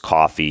allows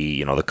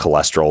coffee, the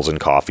cholesterols in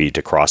coffee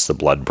to cross the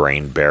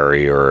blood-brain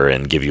barrier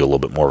and give you a little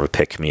bit more of a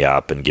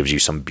pick-me-up and gives you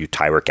some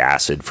butyric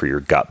acid for your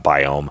gut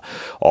biome,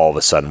 all of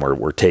a sudden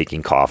we're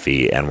taking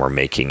coffee and we're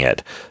making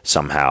it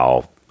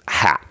somehow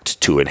hacked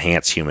to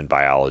enhance human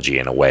biology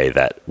in a way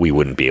that we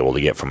wouldn't be able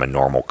to get from a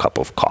normal cup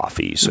of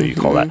coffee. So you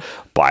call that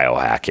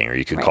biohacking, or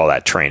you could call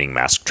that training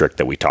mask trick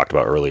that we talked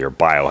about earlier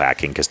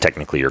biohacking, because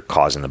technically you're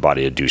causing the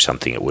body to do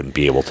something it wouldn't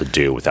be able to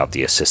do without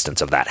the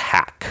assistance of that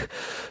hack.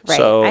 Right.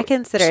 So, I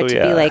consider it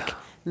to be like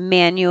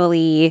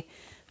manually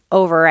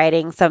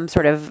overriding some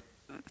sort of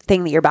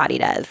thing that your body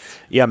does.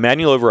 Yeah,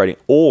 manual overriding,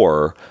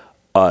 or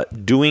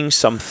doing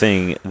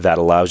something that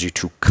allows you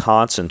to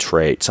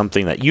concentrate,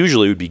 something that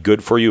usually would be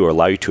good for you or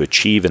allow you to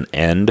achieve an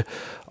end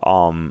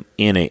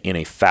in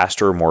a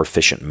faster, more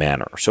efficient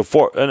manner. So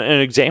for an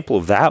example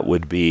of that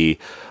would be,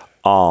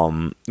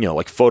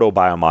 like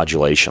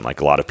photobiomodulation. Like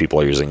a lot of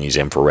people are using these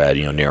infrared,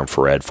 near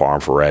infrared, far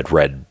infrared,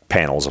 red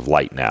panels of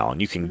light now.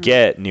 And you can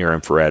get near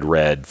infrared,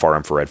 red, far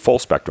infrared, full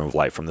spectrum of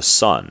light from the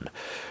sun,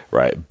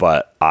 right?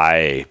 But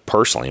I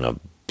personally am a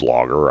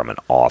blogger, I'm an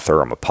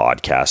author, I'm a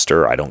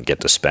podcaster. I don't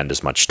get to spend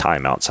as much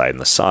time outside in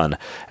the sun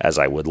as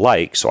I would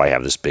like, so I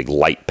have this big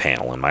light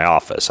panel in my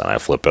office, and I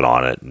flip it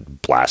on it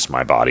and blast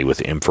my body with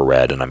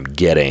infrared, and I'm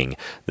getting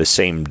the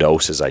same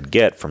dose as I'd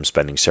get from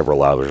spending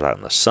several hours out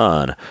in the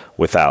sun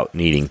without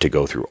needing to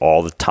go through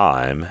all the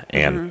time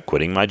and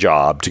quitting my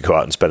job to go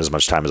out and spend as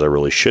much time as I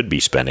really should be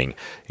spending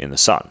in the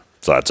sun.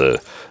 So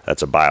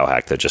that's a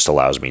biohack that just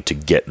allows me to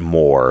get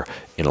more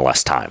in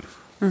less time.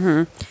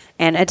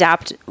 And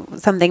adapt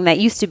something that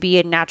used to be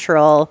a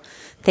natural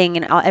thing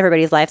in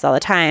everybody's lives all the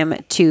time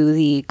to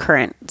the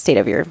current state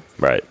of your...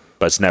 Right.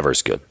 But it's never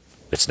as good.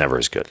 It's never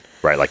as good.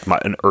 Right. Like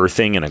an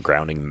earthing and a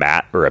grounding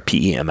mat or a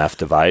PEMF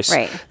device.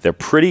 Right.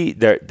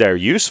 They're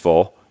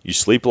useful. You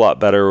sleep a lot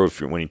better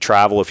when you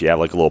travel. If you have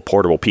like a little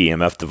portable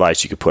PEMF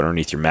device you could put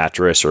underneath your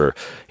mattress, or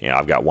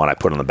I've got one I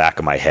put on the back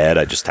of my head.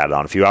 I just had it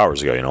on a few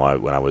hours ago.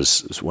 When I was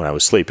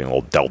sleeping, a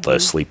little Delta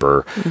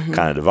sleeper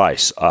kind of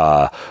device.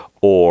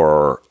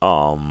 Or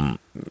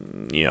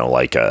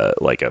like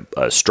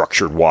a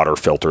structured water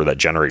filter that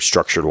generates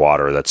structured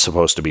water that's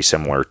supposed to be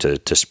similar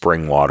to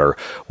spring water.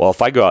 Well,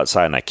 if I go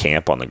outside and I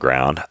camp on the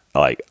ground,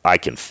 like I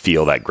can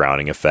feel that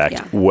grounding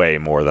effect way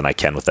more than I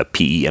can with a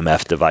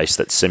PEMF device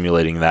that's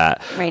simulating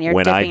that. Right, you're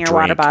dipping your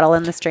water bottle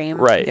in the stream.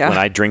 Right, when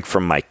I drink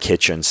from my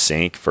kitchen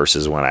sink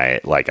versus when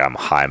I'm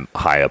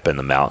high up in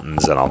the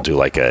mountains and I'll do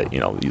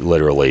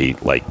literally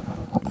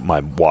my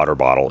water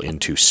bottle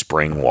into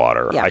spring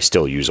water. I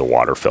still use a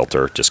water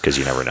filter just because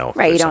you never know.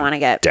 Right, you don't want to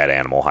get dead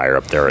animal higher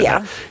up there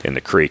in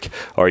the creek,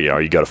 or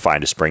you go to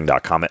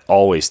findaspring.com. It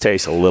always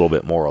tastes a little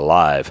bit more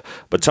alive.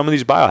 But some of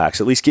these biohacks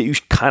at least get you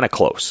kind of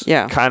close.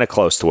 Yeah, kind of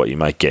close to what you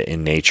might get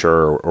in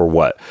nature, or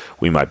what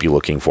we might be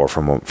looking for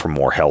from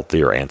more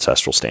healthy or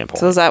ancestral standpoint.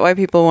 So is that why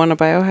people want a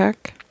biohack?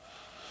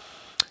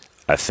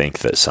 I think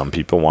that some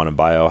people want a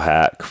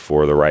biohack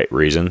for the right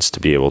reasons, to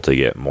be able to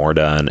get more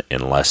done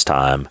in less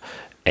time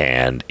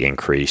and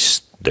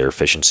increase their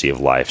efficiency of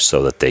life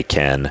so that they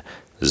can,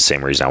 this is the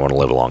same reason I want to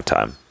live a long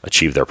time,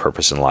 achieve their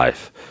purpose in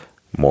life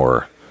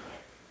more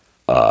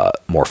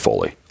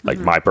fully. Like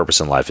my purpose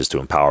in life is to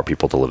empower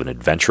people to live an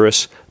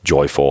adventurous,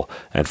 joyful,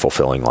 and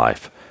fulfilling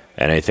life.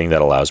 And anything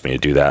that allows me to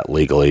do that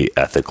legally,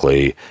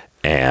 ethically,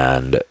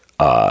 and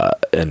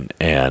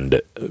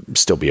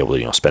still be able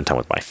to spend time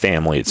with my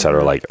family,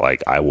 etc.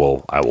 Like I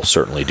will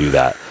certainly do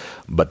that.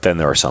 But then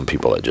there are some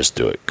people that just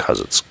do it because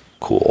it's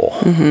cool.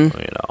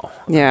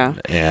 Yeah.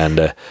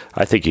 And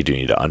I think you do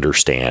need to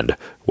understand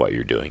what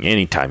you're doing.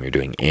 Anytime you're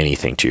doing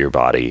anything to your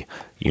body,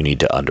 you need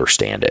to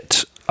understand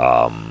it.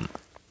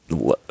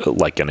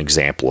 Like an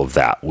example of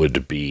that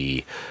would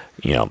be,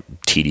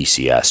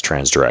 TDCS,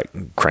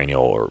 transdirect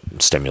cranial or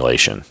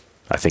stimulation.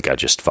 I think I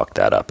just fucked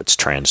that up. It's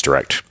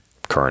transdirect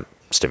current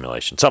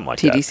stimulation, something like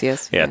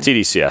TDCS. that. Yeah,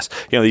 TDCS.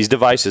 These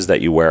devices that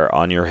you wear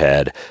on your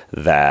head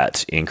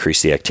that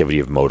increase the activity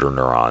of motor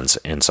neurons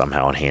and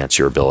somehow enhance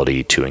your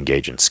ability to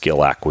engage in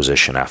skill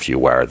acquisition after you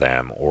wear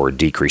them, or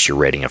decrease your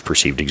rating of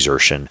perceived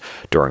exertion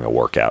during a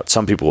workout.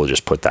 Some people will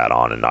just put that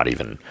on and not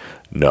even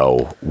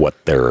know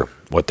what they're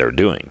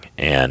doing.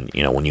 And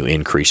when you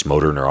increase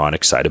motor neuron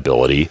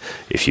excitability,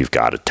 if you've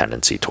got a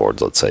tendency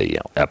towards, let's say,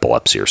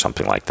 epilepsy or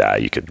something like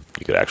that, you could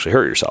actually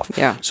hurt yourself.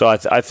 Yeah. So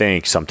I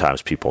think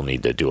sometimes people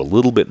need to do a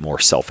little bit more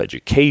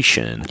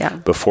self-education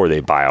before they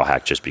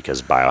biohack, just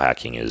because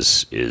biohacking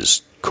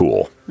is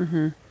cool.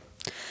 Mm-hmm.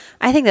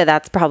 I think that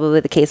that's probably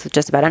the case with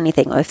just about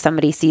anything. If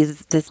somebody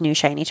sees this new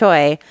shiny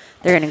toy,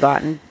 they're going to go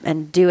out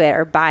and do it,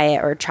 or buy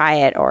it, or try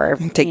it, or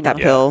take that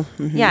pill.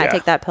 Mm-hmm. Yeah,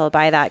 take that pill,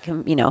 buy that.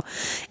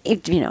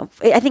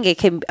 I think it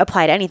can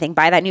apply to anything.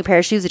 Buy that new pair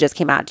of shoes that just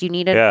came out. Do you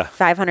need a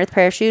 500th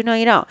pair of shoes? No,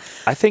 you don't.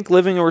 I think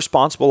living a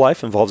responsible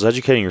life involves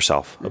educating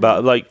yourself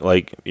about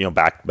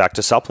back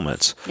to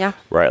supplements. Yeah.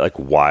 Right? Like,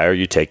 why are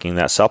you taking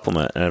that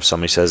supplement? And if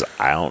somebody says,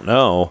 I don't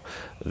know,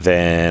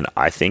 then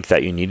I think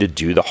that you need to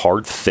do the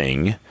hard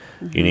thing.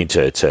 You need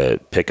to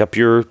pick up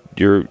your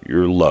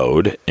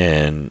load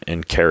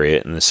and carry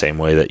it in the same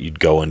way that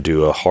you'd go and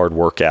do a hard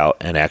workout,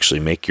 and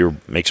actually make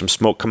some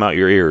smoke come out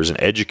your ears and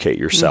educate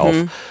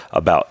yourself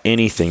about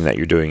anything that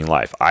you're doing in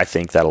life. I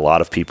think that a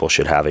lot of people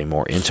should have a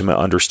more intimate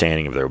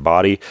understanding of their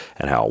body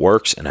and how it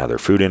works and how their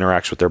food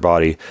interacts with their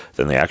body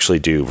than they actually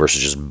do,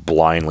 versus just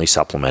blindly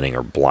supplementing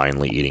or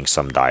blindly eating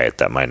some diet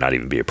that might not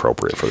even be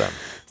appropriate for them.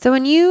 So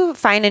when you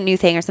find a new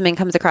thing or something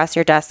comes across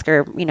your desk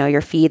or,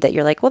 your feed that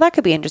you're like, well, that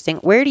could be interesting,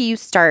 where do you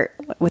start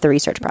with the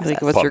research process?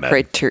 Like, what's your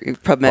criteria?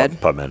 PubMed?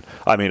 PubMed.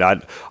 I mean,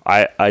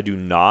 I do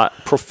not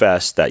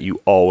profess that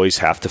you always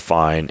have to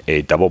find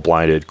a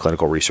double-blinded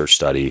clinical research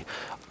study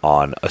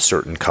on a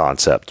certain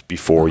concept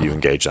before you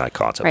engage in that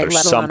concept. Right,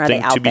 There's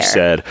something to be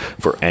said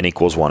for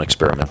N=1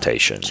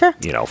 experimentation. Sure.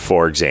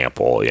 For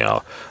example,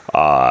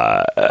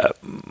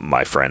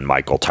 my friend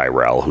Michael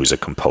Tyrell, who's a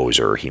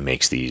composer, he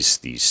makes these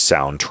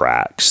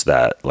soundtracks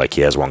that, like,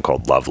 he has one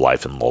called Love,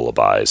 Life, and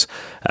Lullabies,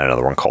 and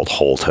another one called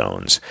Whole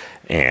Tones.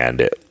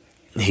 And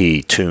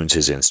he tunes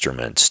his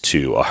instruments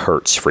to a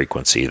hertz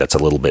frequency that's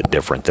a little bit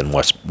different than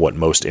what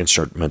most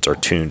instruments are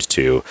tuned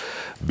to,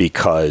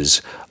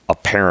 because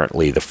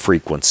apparently the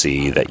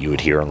frequency that you would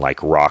hear in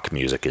like rock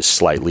music is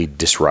slightly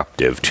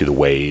disruptive to the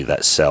way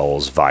that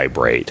cells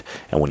vibrate.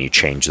 And when you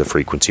change the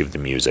frequency of the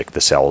music,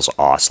 the cells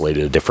oscillate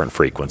at a different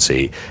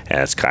frequency.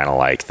 And it's kind of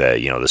like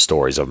the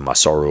stories of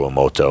Masaru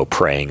Emoto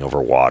praying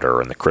over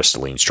water and the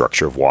crystalline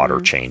structure of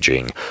water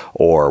changing.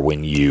 Or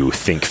when you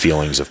think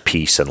feelings of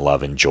peace and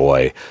love and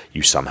joy,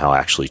 you somehow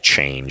actually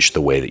change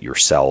the way that your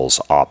cells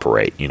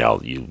operate.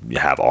 You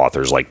have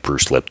authors like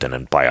Bruce Lipton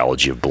in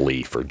Biology of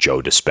Belief, or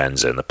Joe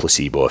Dispenza in The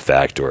Placebo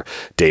Effect, or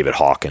David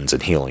Hawkins in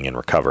Healing and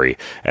Recovery,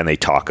 and they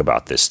talk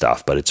about this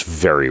stuff, but it's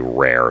very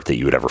rare that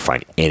you would ever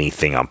find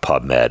anything on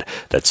PubMed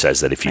that says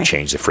that if you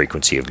change the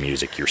frequency of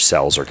music, your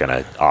cells are going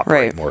to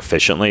operate more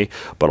efficiently.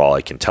 But all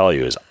I can tell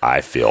you is I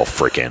feel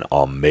freaking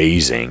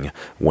amazing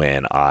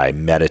when I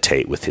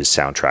meditate with his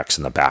soundtracks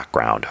in the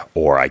background,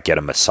 or I get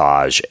a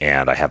massage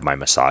and I have my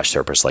massage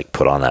therapist like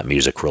put on that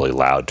music really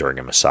loud during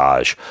a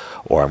massage,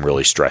 or I'm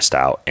really stressed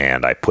out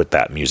and I put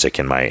that music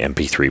in my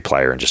MP3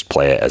 player and just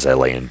play it as I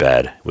lay in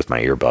bed with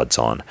my earbuds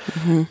on.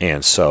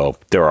 And so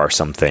there are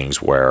some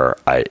things where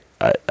I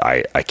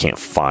can't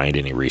find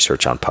any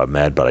research on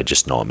PubMed, but I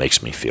just know it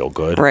makes me feel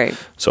good. Right.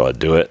 So I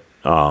do it.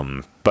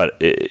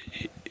 But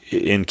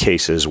in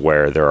cases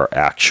where there are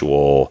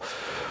actual,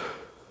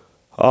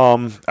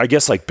 I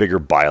guess, like bigger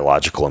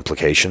biological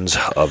implications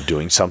of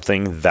doing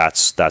something,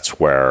 that's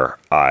where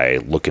I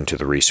look into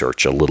the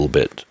research a little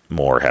bit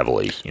more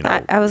heavily.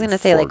 I was going to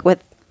say, like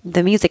with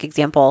the music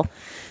example,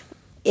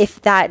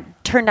 if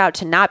that turned out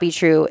to not be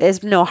true,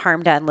 is no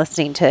harm done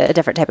listening to a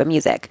different type of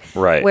music.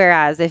 Right.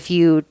 Whereas if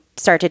you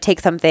start to take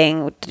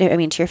something,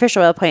 to your fish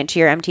oil point, to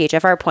your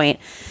MTHFR point,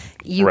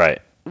 you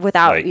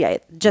without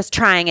just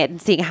trying it and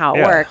seeing how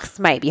it works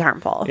might be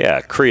harmful.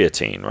 Yeah,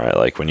 creatine, right?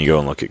 Like when you go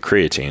and look at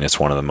creatine, it's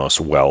one of the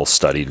most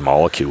well-studied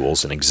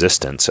molecules in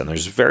existence, and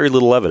there's very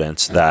little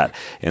evidence that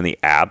in the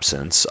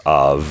absence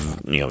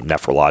of,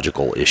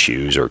 nephrological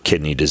issues or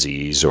kidney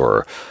disease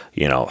or,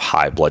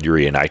 high blood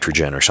urea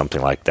nitrogen or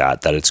something like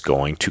that, that it's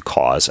going to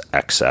cause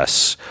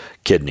excess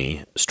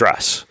kidney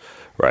stress.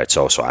 Right,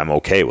 so I'm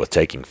okay with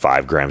taking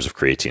 5 grams of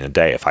creatine a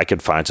day. If I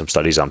could find some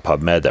studies on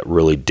PubMed that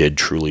really did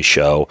truly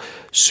show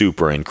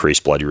super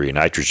increased blood urea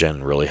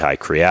nitrogen, really high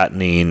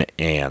creatinine,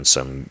 and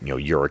some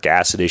uric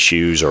acid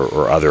issues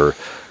or other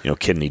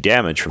kidney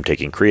damage from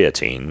taking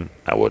creatine,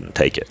 I wouldn't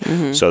take it.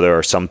 So there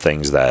are some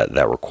things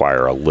that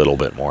require a little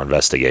bit more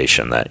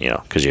investigation that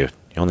because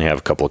you only have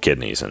a couple of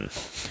kidneys, and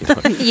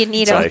you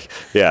need them.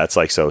 It's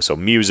like so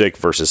music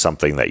versus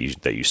something that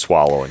you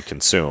swallow and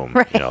consume.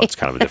 Right. It's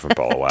kind of a different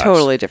ball of wax.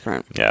 Totally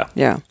different.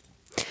 Yeah.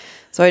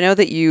 So I know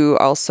that you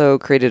also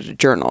created a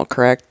journal,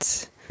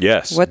 correct?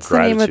 Yes. What's the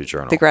name of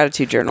journal. the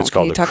gratitude journal? It's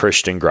called the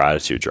Christian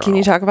Gratitude Journal. Can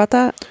you talk about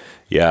that?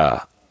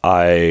 Yeah.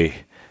 I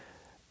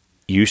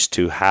used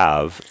to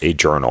have a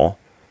journal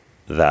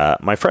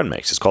that my friend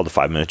makes. It's called the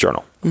 5-Minute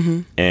Journal.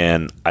 Mm-hmm.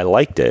 And I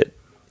liked it.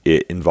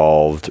 It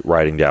involved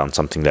writing down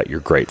something that you're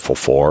grateful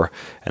for,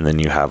 and then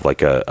you have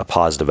like a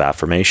positive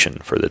affirmation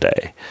for the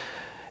day.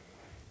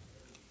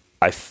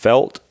 I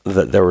felt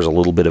that there was a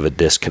little bit of a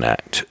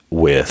disconnect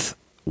with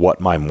what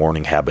my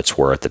morning habits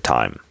were at the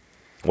time.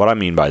 What I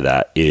mean by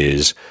that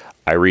is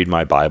I read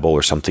my Bible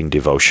or something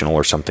devotional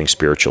or something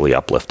spiritually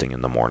uplifting in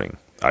the morning.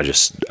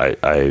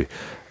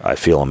 I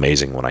feel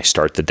amazing when I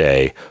start the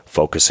day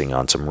focusing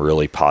on some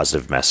really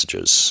positive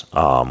messages,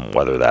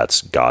 whether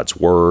that's God's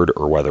word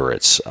or whether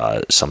it's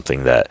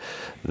something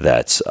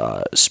that's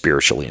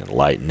spiritually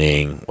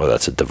enlightening, whether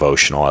that's a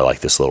devotional. I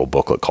like this little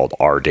booklet called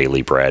Our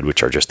Daily Bread,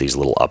 which are just these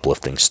little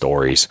uplifting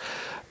stories.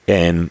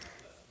 And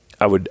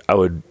I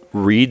would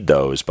read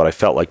those, but I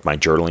felt like my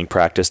journaling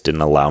practice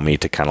didn't allow me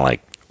to kind of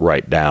like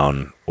write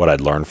down what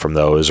I'd learned from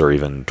those or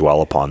even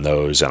dwell upon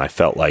those. And I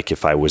felt like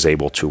if I was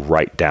able to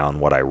write down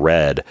what I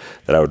read,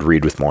 that I would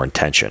read with more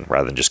intention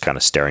rather than just kind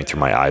of staring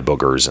through my eye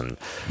boogers and,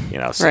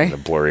 seeing the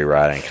blurry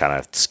writing, kind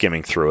of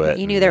skimming through it.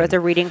 You knew there was a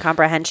reading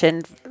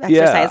comprehension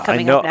exercise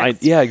coming up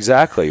next. Yeah,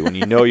 exactly. When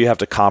you have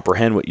to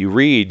comprehend what you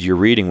read, you're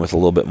reading with a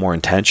little bit more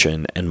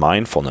intention and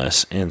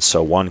mindfulness. And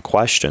so one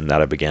question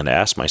that I began to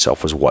ask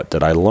myself was, what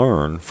did I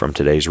learn from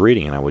today's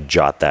reading? And I would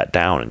jot that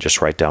down and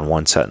just write down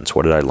one sentence.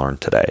 What did I learn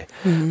today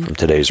from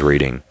today's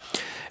reading?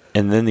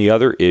 And then the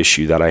other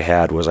issue that I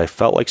had was I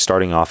felt like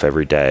starting off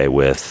every day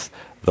with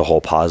the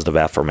whole positive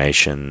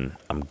affirmation,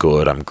 I'm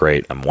good, I'm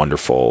great, I'm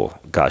wonderful,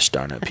 gosh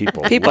darn it,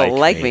 people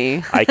like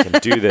me. I can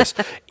do this.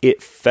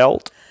 It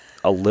felt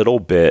a little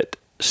bit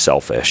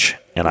selfish.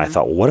 And I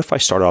thought, what if I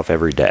start off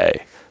every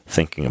day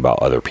thinking about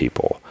other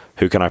people?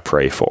 Who can I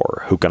pray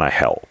for? Who can I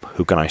help?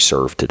 Who can I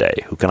serve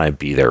today? Who can I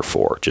be there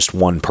for? Just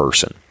one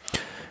person.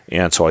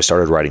 And so I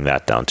started writing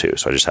that down too.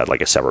 So I just had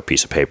like a separate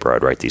piece of paper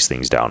I'd write these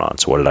things down on.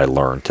 So what did I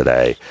learn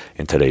today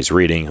in today's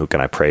reading? Who can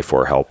I pray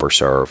for, help, or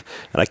serve?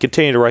 And I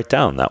continued to write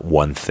down that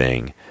one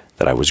thing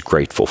that I was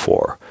grateful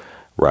for,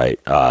 right?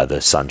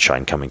 The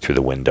sunshine coming through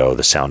the window,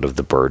 the sound of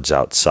the birds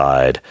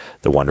outside,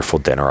 the wonderful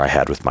dinner I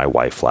had with my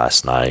wife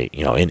last night.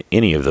 In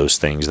any of those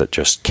things that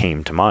just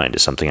came to mind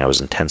is something I was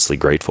intensely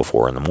grateful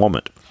for in the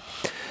moment.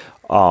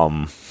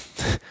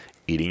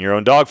 Eating your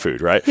own dog food,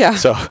 right? Yeah.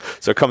 So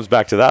it comes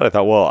back to that. I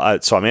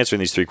thought, so I'm answering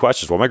these 3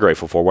 questions. What am I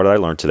grateful for? What did I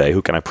learn today?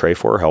 Who can I pray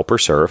for, help, or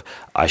serve?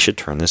 I should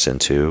turn this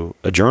into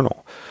a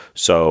journal.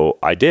 So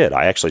I did.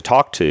 I actually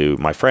talked to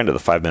my friend at the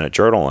 5-Minute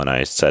Journal, and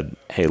I said,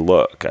 hey,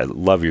 look, I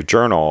love your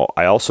journal.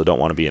 I also don't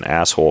want to be an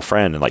asshole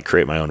friend and like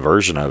create my own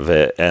version of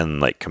it and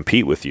like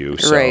compete with you.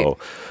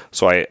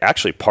 So I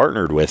actually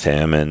partnered with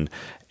him,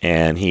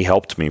 and he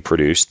helped me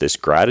produce this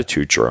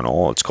gratitude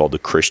journal. It's called the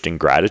Christian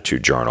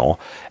Gratitude Journal.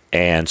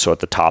 And so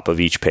at the top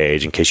of each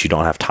page, in case you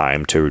don't have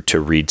time to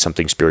read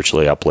something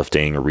spiritually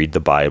uplifting or read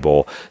the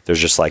Bible, there's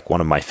just like one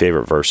of my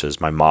favorite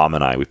verses. My mom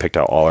and I, we picked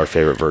out all our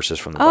favorite verses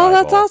from the Bible. Oh,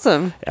 that's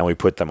awesome. And we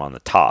put them on the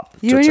top.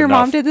 You and your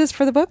mom did this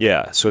for the book?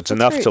 Yeah. So it's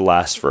enough to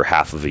last for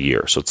half of a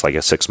year. So it's like a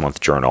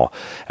 6-month journal.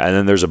 And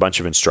then there's a bunch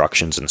of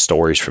instructions and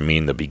stories from me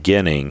in the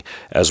beginning,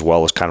 as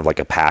well as kind of like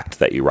a pact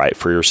that you write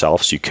for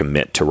yourself. So you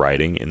commit to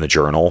writing in the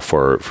journal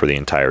for the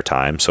entire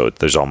time. So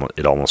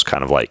it almost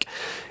kind of like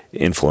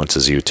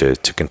influences you to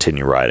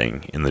continue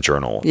writing in the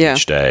journal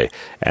each day.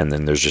 And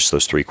then there's just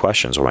those 3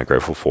 questions. What am I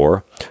grateful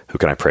for? Who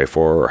can I pray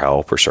for or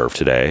help or serve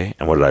today?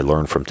 And what did I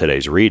learn from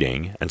today's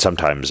reading? And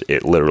sometimes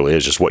it literally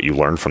is just what you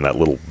learned from that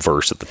little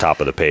verse at the top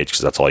of the page, because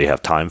that's all you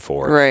have time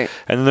for. Right.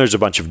 And then there's a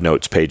bunch of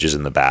notes pages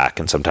in the back.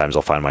 And sometimes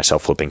I'll find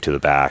myself flipping to the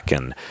back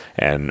and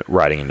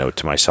writing a note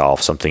to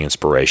myself, something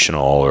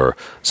inspirational or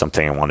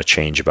something I want to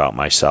change about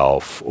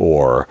myself,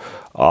 or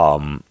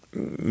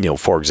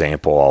for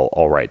example,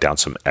 I'll write down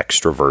some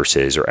extra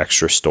verses or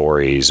extra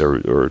stories,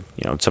 or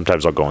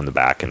sometimes I'll go in the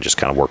back and just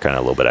kind of work on it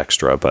a little bit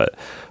extra. But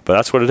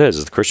that's what it is.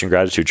 It's the Christian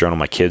Gratitude Journal.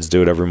 My kids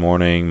do it every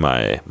morning.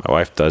 My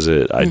wife does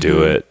it. I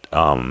do it.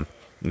 And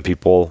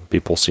people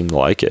seem to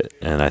like it.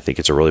 And I think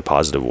it's a really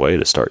positive way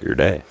to start your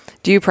day.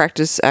 Do you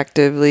practice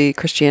actively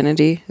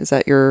Christianity? Is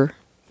that your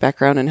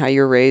background and how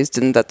you're raised,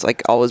 and that's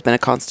like always been a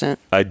constant?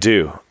 I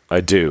do.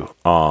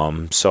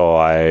 So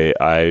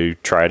I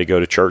try to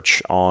go to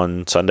church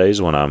on Sundays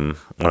when I'm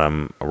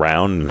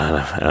around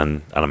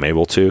and I'm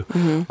able to.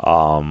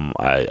 Mm-hmm.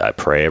 I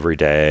pray every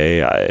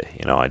day.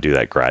 I do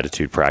that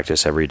gratitude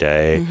practice every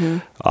day.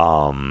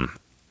 Mm-hmm.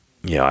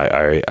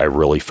 I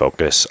really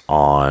focus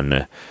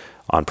on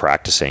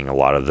practicing a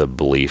lot of the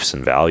beliefs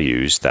and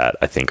values that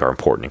I think are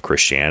important in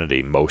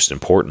Christianity. Most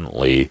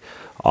importantly,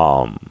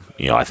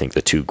 I think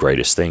the 2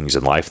 greatest things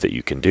in life that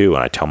you can do,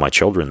 and I tell my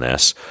children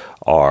this,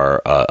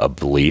 are a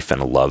belief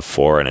and a love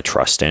for and a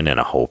trust in and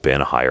a hope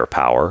in a higher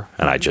power.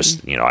 And I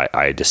just,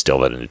 I distill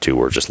that into two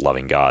words, just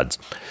loving God,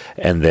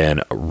 and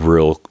then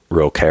real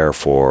care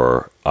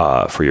for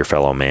your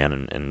fellow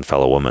man and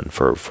fellow woman,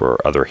 for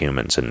other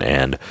humans,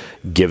 and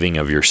giving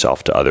of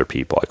yourself to other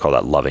people. I call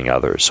that loving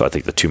others. So I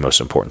think the two most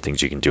important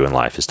things you can do in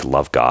life is to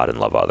love God and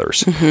love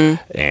others.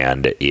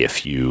 And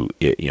if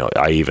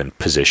I even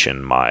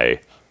position my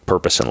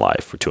purpose in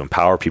life to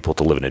empower people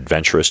to live an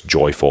adventurous,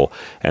 joyful,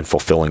 and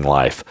fulfilling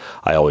life.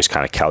 I always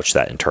kind of couch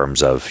that in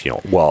terms of,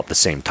 while at the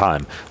same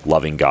time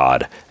loving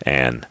God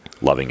and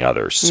loving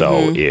others.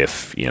 So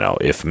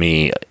if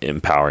me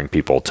empowering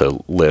people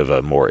to live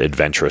a more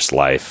adventurous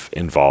life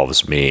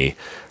involves me,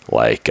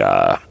 like,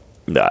 I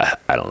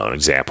don't know, an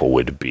example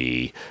would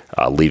be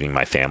leaving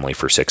my family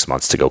for 6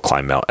 months to go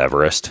climb Mount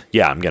Everest.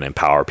 Yeah, I'm going to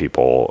empower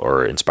people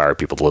or inspire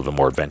people to live a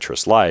more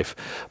adventurous life,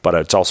 but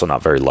it's also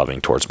not very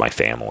loving towards my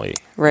family.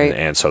 Right.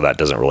 And so that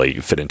doesn't really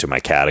fit into my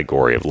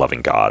category of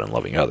loving God and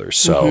loving others.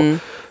 So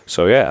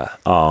yeah,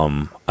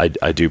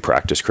 I do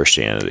practice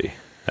Christianity.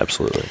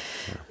 Absolutely.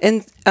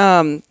 And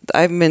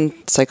I'm in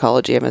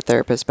psychology. I'm a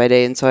therapist by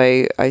day. And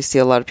so I see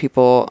a lot of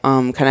people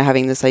kind of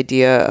having this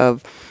idea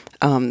of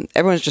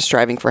everyone's just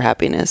striving for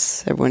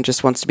happiness. Everyone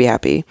just wants to be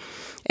happy.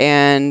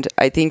 And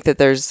I think that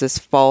there's this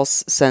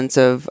false sense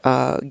of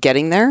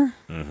getting there.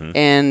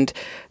 And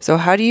so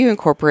how do you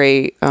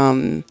incorporate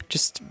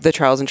just the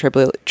trials and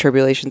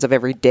tribulations of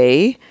every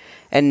day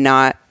and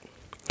not,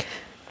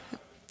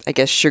 I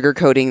guess,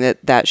 sugarcoating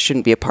that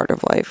shouldn't be a part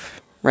of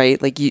life,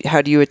 right? Like,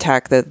 how do you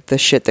attack the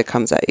shit that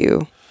comes at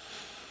you?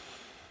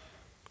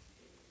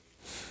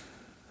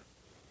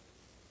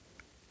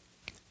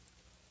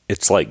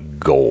 It's like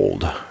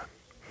gold.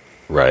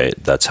 Right?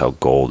 That's how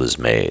gold is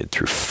made,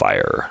 through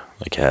fire.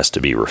 Like, it has to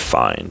be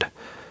refined.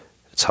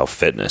 It's how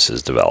fitness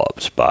is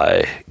developed,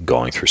 by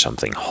going through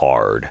something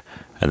hard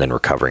and then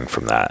recovering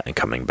from that and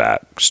coming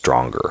back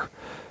stronger.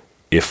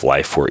 If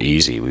life were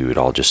easy, we would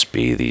all just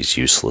be these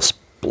useless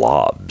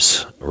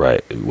blobs,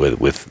 right?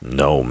 With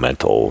no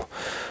mental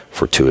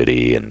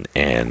fortuity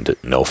and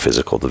no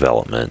physical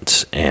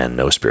development and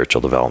no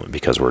spiritual development,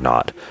 because we're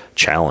not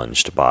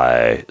challenged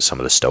by some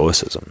of the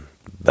stoicism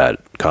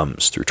that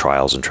comes through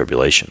trials and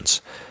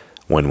tribulations.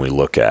 When we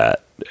look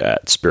at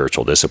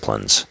spiritual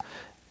disciplines,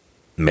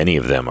 many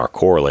of them are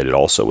correlated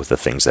also with the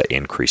things that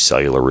increase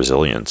cellular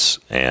resilience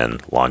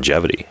and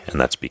longevity. And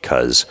that's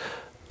because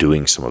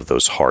doing some of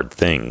those hard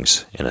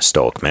things in a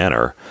stoic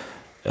manner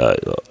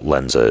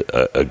lends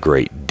a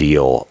great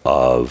deal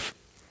of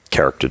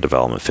character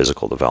development,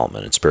 physical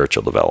development, and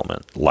spiritual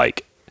development,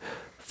 like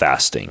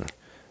fasting,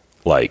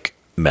 like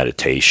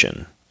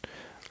meditation,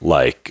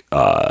 like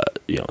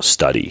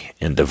study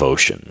and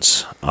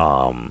devotions.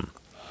 A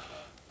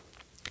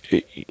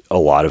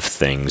lot of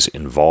things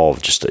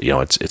involve just,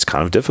 it's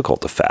kind of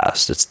difficult to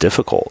fast. It's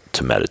difficult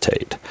to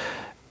meditate.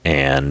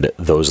 And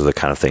those are the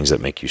kind of things that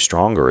make you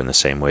stronger, in the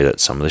same way that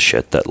some of the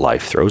shit that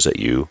life throws at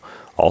you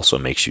also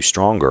makes you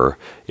stronger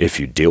if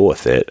you deal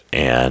with it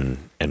and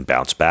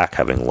bounce back,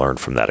 having learned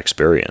from that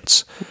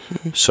experience.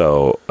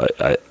 So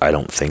I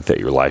don't think that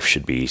your life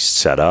should be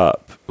set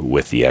up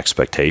with the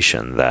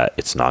expectation that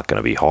it's not going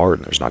to be hard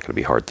and there's not going to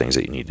be hard things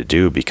that you need to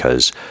do,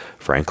 because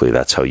frankly,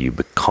 that's how you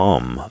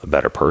become a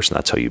better person.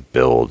 That's how you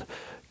build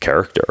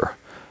character.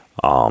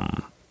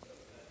 And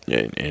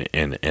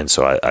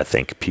so I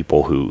think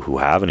people who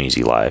have an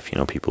easy life,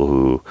 people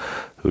who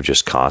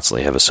just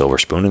constantly have a silver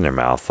spoon in their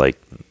mouth,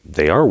 like,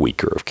 they are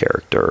weaker of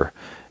character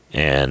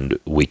and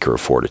weaker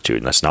of fortitude.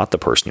 And that's not the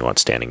person you want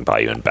standing by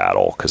you in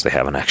battle, because they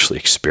haven't actually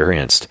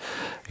experienced,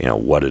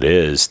 what it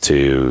is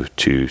to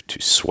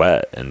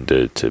sweat and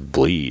to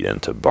bleed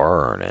and to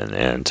burn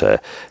and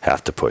to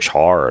have to push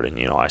hard. And,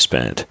 I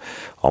spent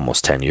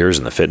almost 10 years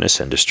in the fitness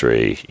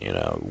industry,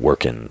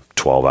 working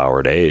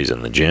 12-hour days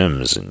in the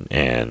gyms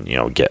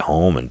and get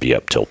home and be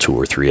up till 2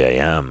 or 3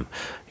 a.m.,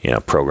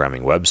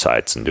 programming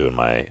websites and doing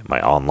my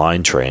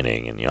online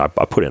training. And, I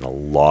put in a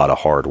lot of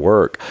hard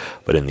work,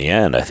 but in the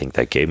end, I think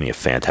that gave me a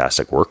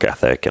fantastic work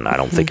ethic. And I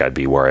don't think I'd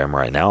be where I am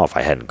right now if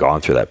I hadn't gone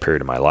through that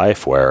period of my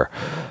life where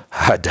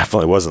I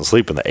definitely wasn't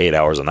sleeping the 8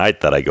 hours a night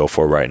that I go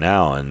for right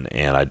now. And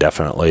I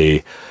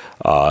definitely,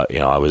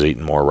 I was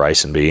eating more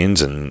rice and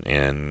beans and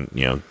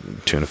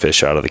tuna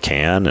fish out of the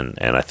can.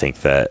 And I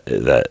think that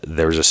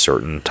there's a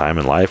certain time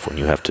in life when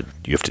you have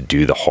to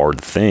do the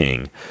hard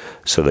thing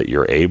so that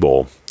you're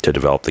able to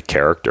develop the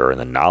character and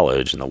the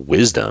knowledge and the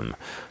wisdom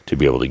to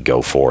be able to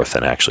go forth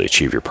and actually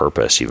achieve your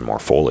purpose even more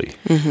fully.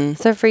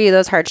 So for you,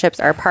 those hardships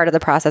are part of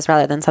the process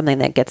rather than something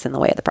that gets in the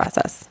way of the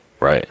process.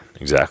 Right.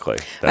 Exactly.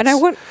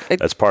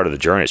 That's part of the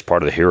journey. It's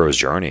part of the hero's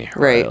journey.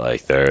 Right.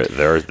 Like there's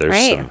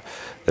right.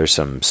 There's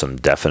some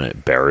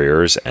definite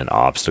barriers and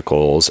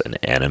obstacles and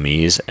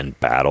enemies and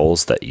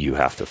battles that you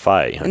have to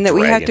fight. And that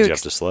we have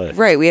to slay.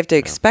 Right. We have to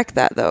expect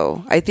that,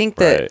 though. I think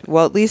that,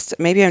 well, at least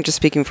maybe I'm just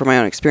speaking from my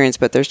own experience,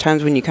 but there's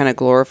times when you kind of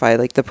glorify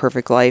like the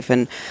perfect life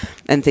and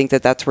think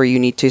that that's where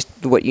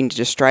what you need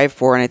to strive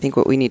for. And I think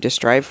what we need to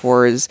strive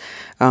for is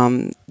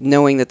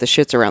knowing that the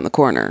shit's around the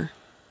corner.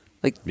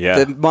 Like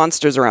the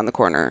monster's around the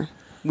corner.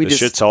 The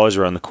shit's always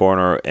around the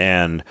corner,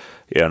 and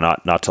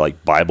not to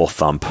like Bible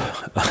thump,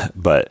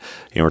 but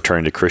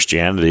returning to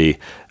Christianity,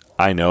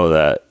 I know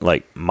that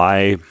like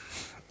my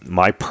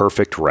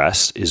perfect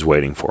rest is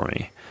waiting for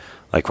me.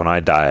 Like when I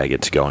die, I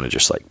get to go into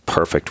just like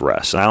perfect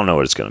rest. And I don't know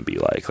what it's going to be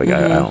like. Like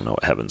I don't know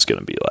what heaven's going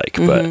to be like,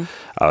 but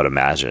I would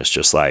imagine it's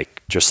just like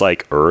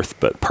Earth,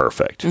 but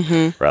perfect,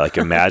 right? Like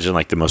imagine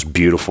like the most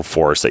beautiful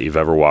forest that you've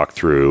ever walked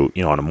through,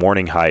 on a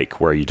morning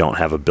hike where you don't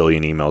have a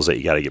billion emails that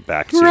you got to get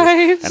back to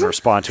and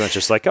respond to. It's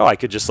just like, I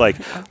could just like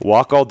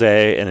walk all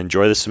day and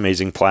enjoy this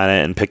amazing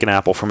planet and pick an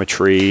apple from a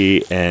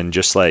tree and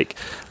just like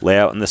lay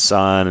out in the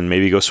sun and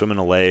maybe go swim in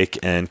a lake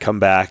and come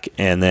back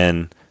and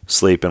then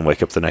sleep and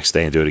wake up the next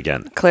day and do it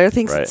again. Claire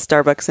thinks it's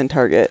Starbucks and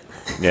Target.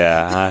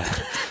 Yeah.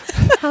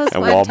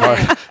 And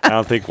Walmart. I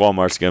don't think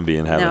Walmart's going to be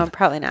in heaven. No,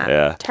 probably not.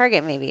 Yeah.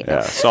 Target maybe.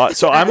 Yeah.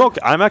 So I'm okay.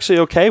 I'm actually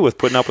okay with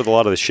putting up with a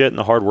lot of the shit and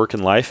the hard work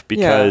in life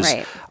because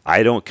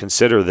I don't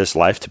consider this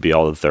life to be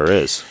all that there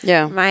is.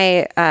 Yeah.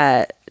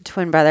 My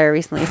twin brother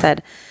recently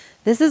said,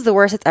 "This is the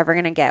worst it's ever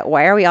going to get.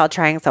 Why are we all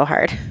trying so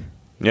hard?"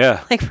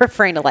 Yeah. Like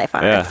referring to life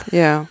on Earth.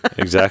 Yeah.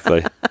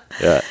 Exactly.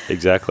 Yeah,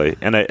 exactly.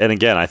 And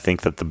again, I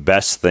think that the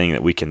best thing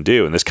that we can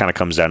do, and this kind of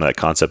comes down to that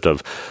concept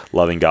of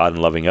loving God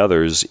and loving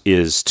others,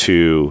 is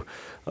to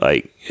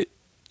like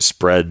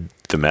spread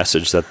the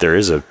message that there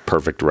is a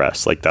perfect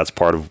rest. Like that's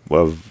part of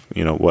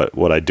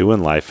what I do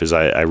in life is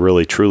I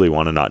really truly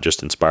want to not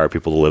just inspire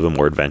people to live a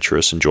more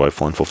adventurous and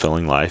joyful and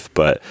fulfilling life,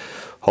 but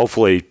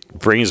hopefully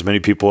bring as many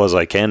people as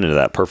I can into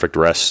that perfect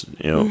rest,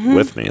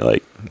 with me.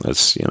 Like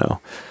that's,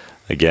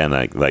 again,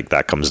 like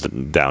that comes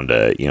down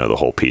to, the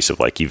whole piece of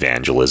like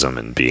evangelism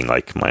and being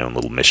like my own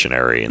little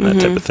missionary and that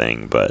type of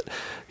thing. But,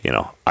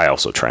 I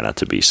also try not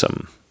to be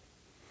some,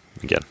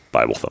 again,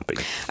 Bible thumping.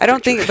 I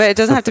don't think, but it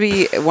doesn't have to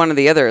be one or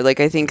the other. Like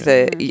I think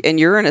that, and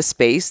you're in a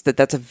space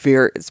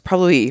it's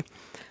probably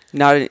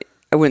not,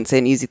 I wouldn't say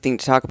an easy thing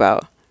to talk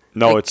about.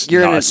 No, like, it's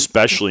not,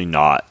 especially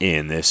not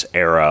in this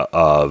era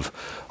of,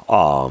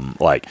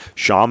 like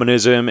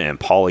shamanism and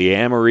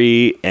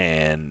polyamory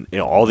and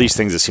all these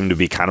things that seem to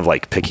be kind of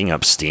like picking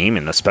up steam,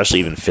 and especially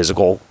even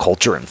physical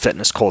culture and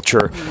fitness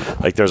culture.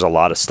 Like there's a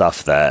lot of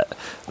stuff that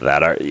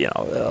are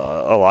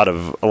a lot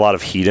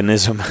of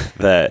hedonism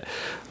that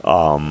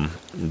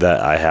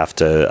I have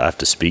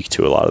to speak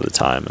to a lot of the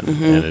time,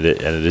 and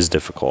it is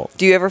difficult.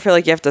 Do you ever feel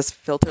like you have to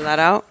filter that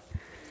out?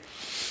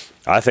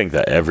 I think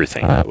that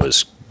everything that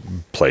was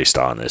placed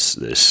on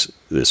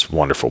this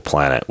wonderful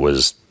planet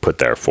was put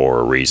there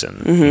for a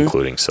reason,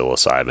 including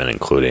psilocybin,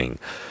 including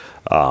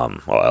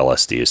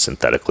LSD is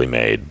synthetically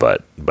made,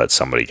 but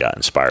somebody got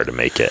inspired to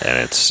make it, and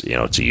it's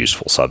it's a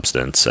useful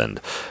substance, and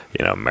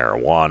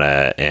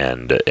marijuana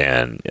and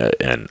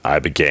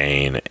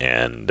ibogaine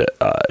and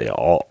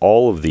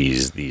all of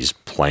these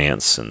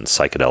plants and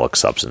psychedelic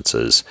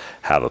substances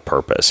have a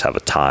purpose, have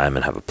a time,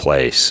 and have a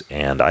place,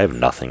 and I have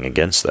nothing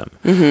against them,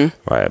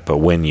 right? But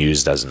when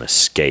used as an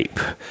escape,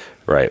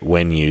 right,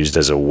 when used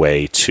as a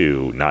way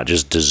to not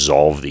just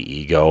dissolve the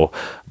ego,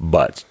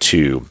 but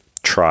to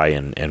try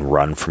and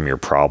run from your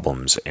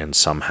problems and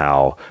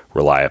somehow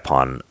rely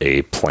upon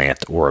a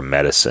plant or a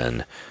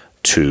medicine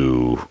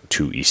to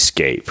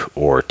escape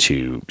or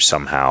to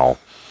somehow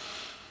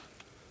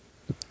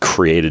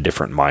create a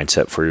different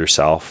mindset for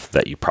yourself,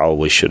 that you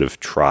probably should have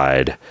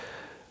tried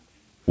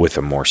with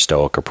a more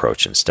stoic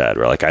approach instead.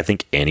 Right? Like I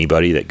think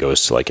anybody that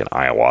goes to like an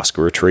ayahuasca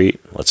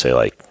retreat, let's say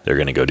like they're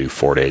going to go do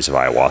 4 days of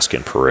ayahuasca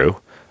in Peru,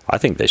 I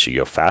think they should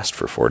go fast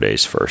for 4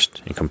 days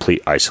first in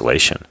complete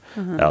isolation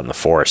out in the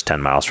forest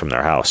 10 miles from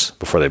their house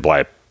before they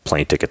buy a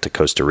plane ticket to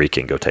Costa Rica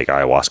and go take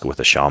ayahuasca with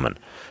a shaman.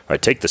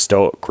 Right? Take the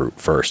stoic route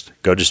first.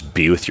 Go just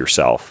be with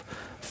yourself,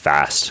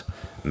 fast,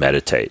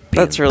 meditate.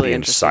 That's really be in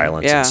interesting.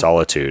 silence and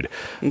solitude.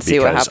 And see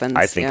what happens.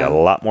 I think a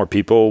lot more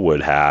people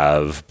would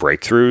have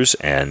breakthroughs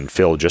and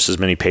fill just as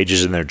many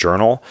pages in their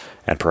journal,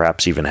 and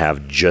perhaps even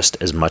have just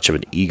as much of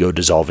an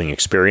ego-dissolving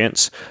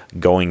experience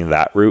going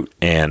that route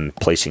and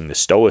placing the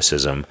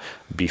stoicism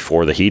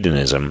before the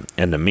hedonism.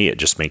 And to me, it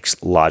just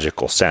makes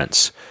logical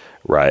sense,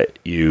 right?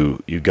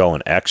 You go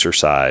and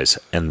exercise,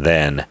 and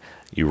then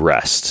you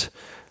rest,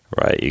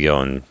 right? You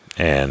go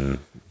and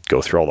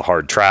go through all the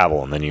hard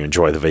travel, and then you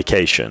enjoy the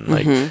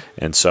vacation.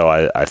 And so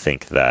I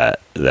think that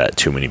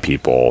too many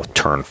people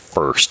turn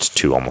first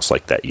to almost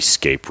like that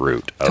escape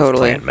route of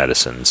plant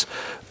medicines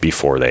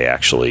before they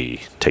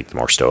actually take the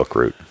more stoic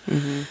route.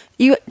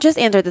 You just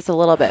answered this a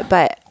little bit,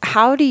 but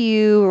how do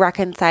you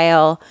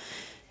reconcile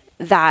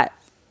that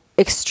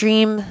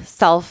extreme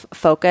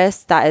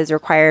self-focus that is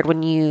required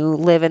when you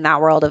live in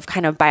that world of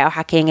kind of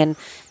biohacking and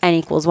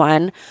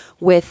N=1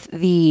 with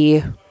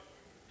the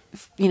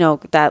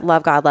that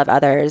love God, love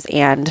others,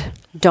 and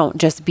don't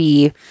just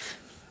be,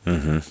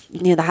 don't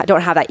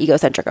have that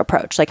egocentric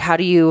approach. Like, how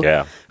do you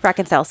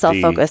reconcile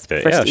self-focus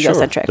versus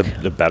egocentric?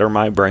 Sure. The better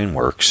my brain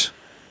works,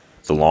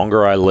 the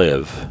longer I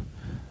live,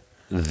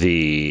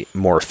 the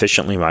more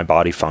efficiently my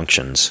body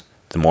functions,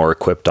 the more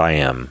equipped I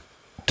am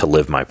to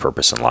live my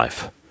purpose in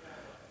life.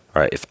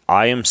 All right. If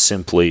I am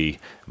simply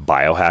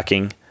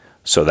biohacking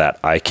so that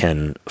I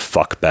can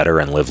fuck better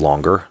and live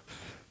longer,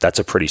 that's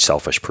a pretty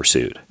selfish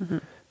pursuit.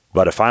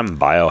 But if I'm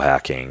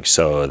biohacking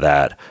so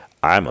that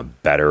I'm a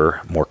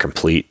better, more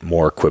complete,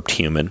 more equipped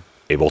human,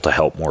 able to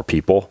help more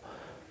people,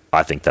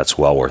 I think that's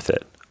well worth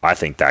it. I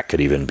think that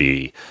could even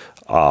be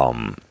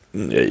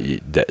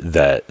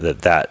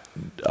that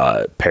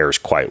pairs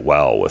quite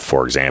well with,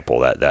 for example,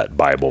 that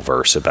Bible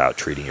verse about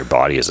treating your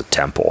body as a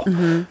temple.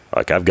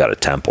 Like, I've got a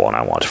temple and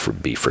I want to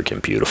be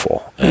freaking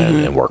beautiful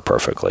and work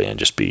perfectly and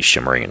just be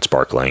shimmering and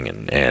sparkling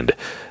and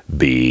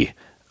be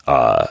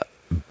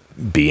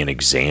an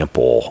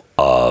example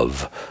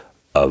of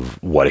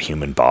what a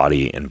human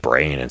body and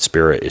brain and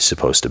spirit is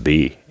supposed to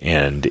be.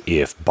 And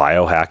if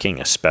biohacking,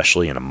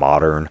 especially in a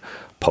modern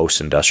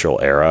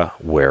post-industrial era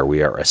where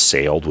we are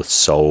assailed with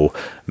so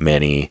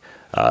many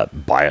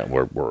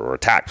we're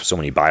attacked with so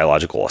many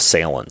biological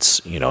assailants,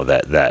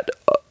 that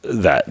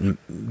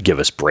give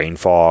us brain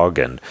fog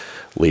and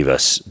leave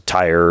us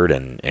tired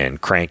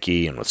and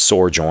cranky and with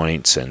sore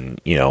joints and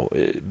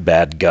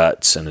bad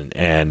guts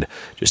and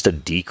just a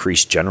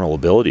decreased general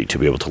ability to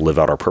be able to live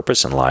out our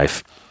purpose in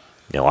life.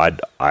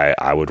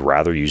 I would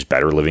rather use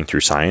better living through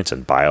science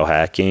and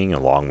biohacking,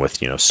 along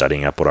with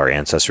studying up what our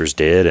ancestors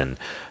did and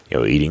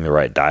eating the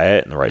right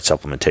diet and the right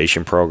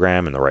supplementation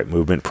program and the right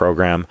movement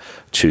program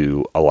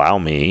to allow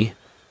me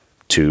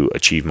to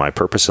achieve my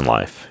purpose in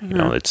life.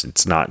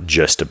 It's not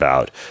just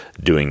about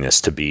doing this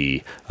to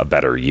be a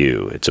better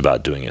you. It's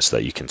about doing it so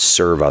that you can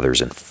serve others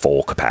in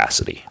full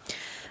capacity.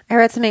 I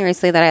read something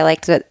recently that I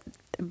liked that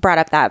brought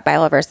up that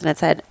Bible verse, and it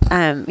said,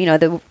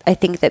 I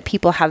think that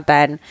people have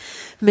been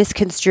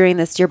misconstruing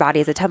this "your body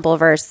is a temple"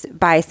 verse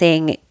by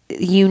saying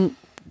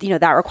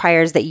that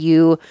requires that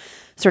you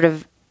sort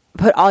of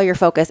put all your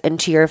focus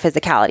into your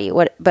physicality.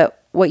 But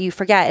what you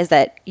forget is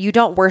that you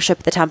don't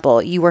worship the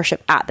temple, you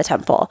worship at the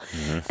temple.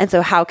 And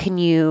so how can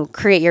you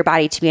create your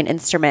body to be an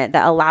instrument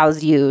that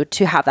allows you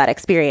to have that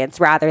experience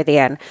rather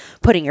than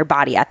putting your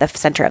body at the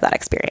center of that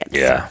experience?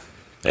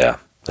 Yeah.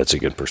 That's a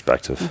good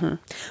perspective.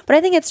 But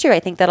I think it's true.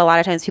 I think that a lot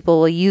of times people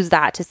will use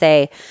that to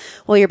say,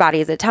 well, your body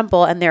is a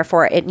temple and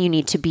therefore you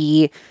need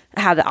to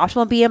have the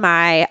optimal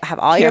BMI, have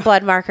all your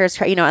blood markers,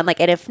 and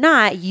if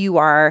not, you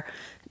are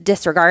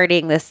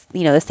disregarding this,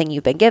 this thing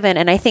you've been given.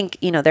 And I think,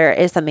 there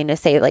is something to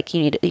say, like,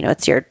 you need,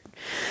 it's your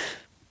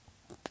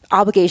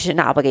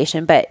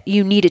obligation, but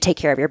you need to take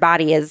care of your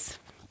body as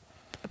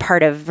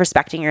part of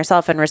respecting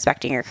yourself and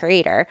respecting your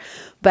creator.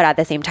 But at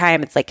the same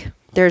time, it's like,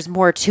 there's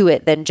more to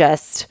it than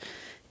just,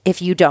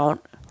 if you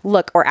don't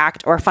look or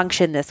act or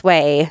function this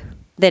way,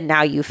 then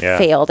now you've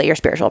failed at your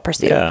spiritual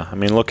pursuit. Yeah. I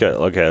mean, look at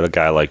a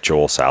guy like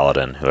Joel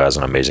Salatin, who has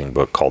an amazing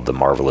book called The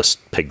Marvelous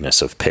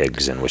Pigness of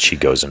Pigs, in which he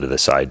goes into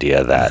this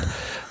idea that,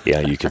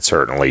 you could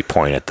certainly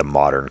point at the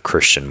modern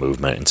Christian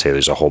movement and say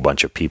there's a whole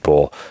bunch of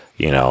people,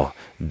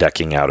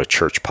 decking out a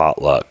church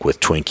potluck with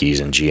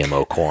Twinkies and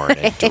GMO corn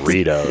and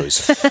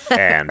Doritos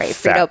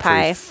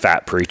and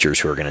fat preachers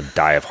who are going to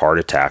die of heart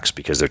attacks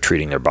because they're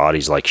treating their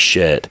bodies like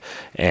shit,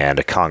 and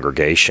a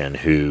congregation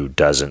who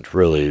doesn't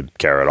really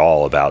care at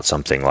all about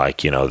something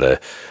like, the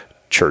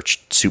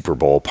church Super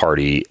Bowl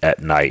party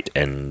at night,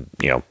 and,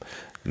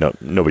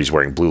 nobody's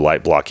wearing blue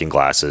light blocking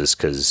glasses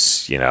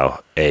because,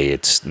 A,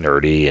 it's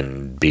nerdy,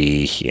 and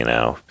B,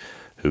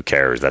 who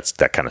cares?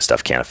 That kind of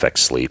stuff can't affect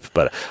sleep.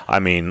 But I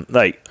mean,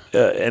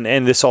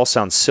 and this all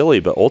sounds silly,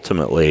 but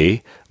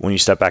ultimately, when you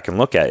step back and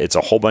look at it, it's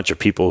a whole bunch of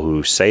people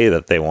who say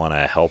that they want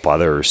to help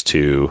others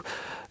to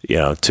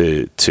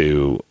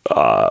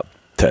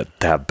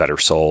have better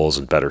souls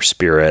and better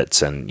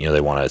spirits, and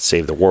they want to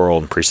save the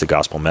world and preach the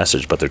gospel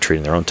message, but they're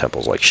treating their own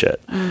temples like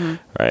shit,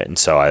 right? And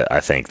so I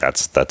think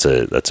that's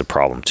a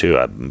problem too.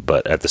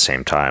 But at the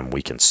same time,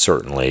 we can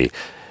certainly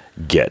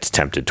get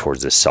tempted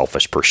towards this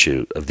selfish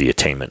pursuit of the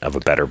attainment of a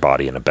better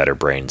body and a better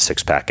brain,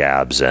 6-pack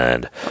abs,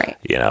 and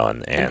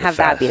and have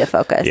that be the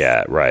focus.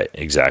 Yeah, right,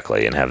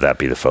 exactly, and have that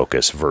be the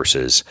focus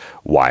versus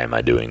why am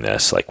I doing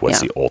this? Like, what's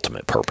the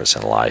ultimate purpose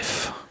in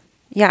life?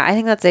 Yeah, I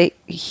think that's a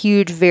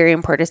huge, very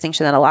important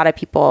distinction that a lot of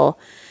people,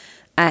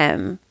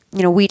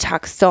 we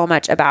talk so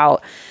much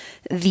about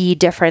the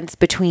difference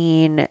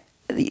between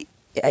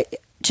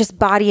just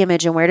body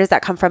image and where does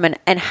that come from,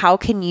 and how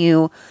can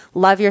you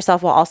love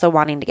yourself while also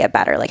wanting to get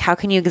better? Like, how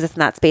can you exist in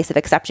that space of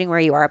accepting where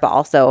you are, but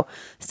also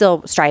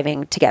still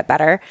striving to get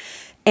better?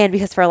 And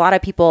because for a lot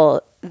of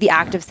people, the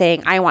act of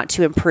saying, I want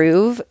to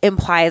improve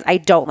implies I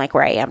don't like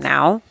where I am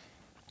now.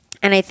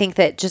 And I think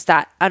that just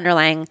that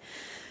underlying,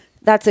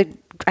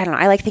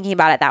 I like thinking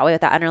about it that way, with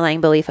that underlying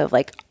belief of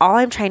like, all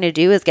I'm trying to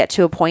do is get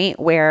to a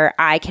point where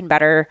I can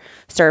better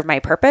serve my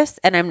purpose.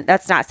 And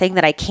that's not saying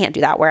that I can't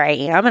do that where I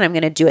am, and I'm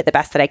going to do it the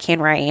best that I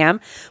can where I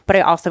am, but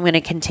I also am going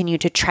to continue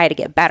to try to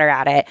get better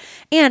at it.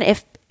 And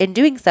if in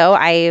doing so,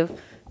 I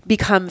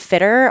become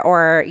fitter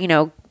or,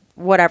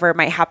 whatever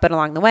might happen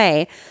along the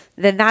way,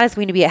 then that is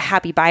going to be a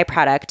happy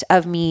byproduct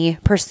of me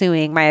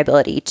pursuing my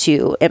ability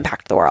to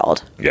impact the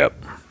world. Yep.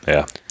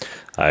 Yeah.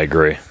 I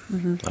agree.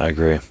 I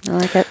agree. I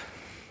like it.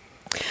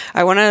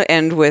 I want to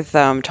end with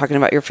talking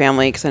about your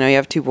family, because I know you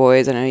have 2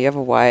 boys. I know you have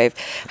a wife.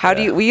 How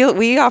do you?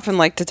 We often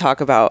like to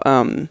talk about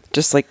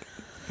just like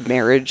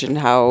marriage and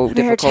how Marriage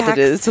difficult hacks.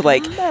 it is to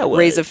like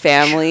raise a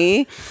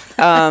family.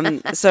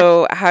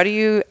 So how do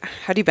you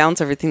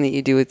balance everything that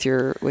you do with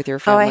your Oh,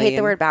 family? I hate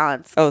the word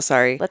balance. Oh,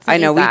 sorry. Let's not I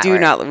know use we that do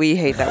word. not. We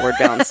hate that word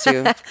balance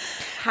too.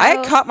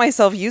 I caught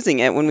myself using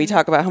it when we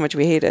talk about how much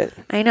we hate it.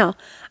 I know.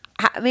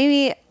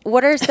 Maybe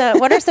what are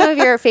some of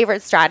your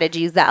favorite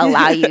strategies that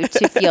allow you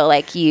to feel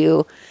like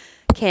you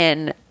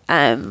can,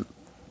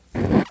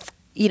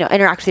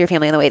 interact with your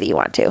family in the way that you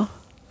want to?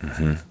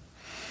 Mm-hmm.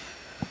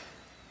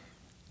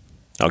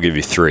 I'll give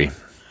you three.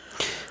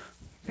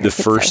 The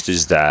first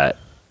is that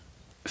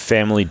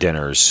family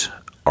dinners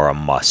are a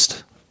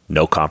must,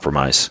 no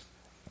compromise.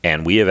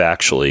 And we have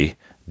actually,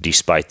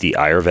 despite the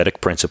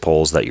Ayurvedic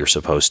principles that you're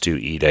supposed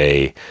to eat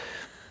a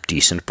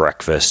decent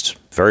breakfast,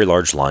 very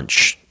large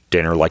lunch,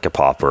 dinner like a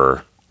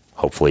pauper,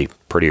 hopefully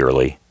pretty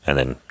early, and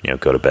then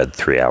go to bed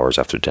 3 hours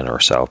after dinner or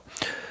so.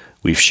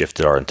 We've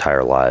shifted our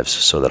entire lives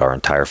so that our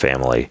entire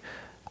family,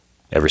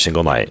 every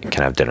single night,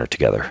 can have dinner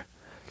together.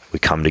 We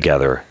come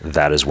together.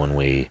 That is when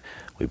we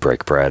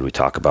break bread. We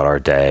talk about our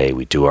day.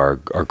 We do our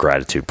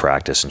gratitude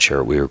practice and share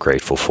what we were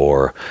grateful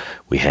for.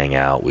 We hang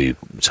out. We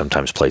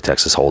sometimes play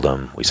Texas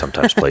Hold'em. We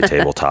sometimes play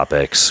table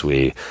topics.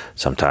 We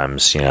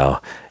sometimes,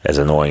 as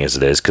annoying as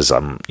it is, because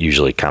I'm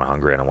usually kind of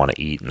hungry and I want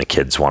to eat, and the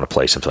kids want to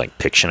play something like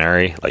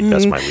Pictionary. Like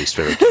that's my least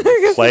favorite game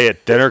to play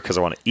at dinner because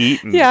I want to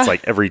eat, and it's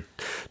like every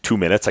 2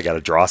 minutes I got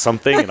to draw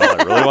something, and all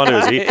I really want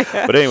to do is eat.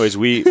 But anyways,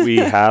 we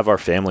have our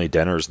family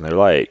dinners, and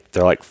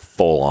they're like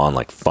full on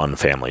like fun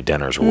family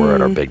dinners. We're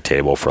at our big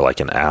table for like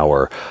an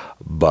hour,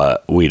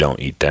 but we don't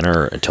eat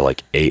dinner until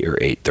like 8 or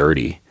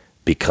 8:30.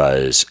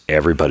 Because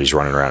everybody's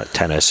running around at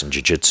tennis and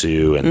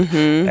jiu-jitsu and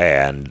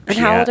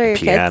how old are your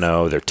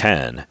piano. kids? They're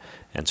 10.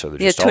 And so they're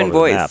just all twin over the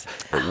boys. map.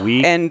 But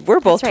And we're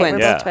both That's right,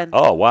 twins. we're both twins.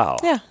 Oh, wow.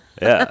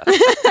 Yeah.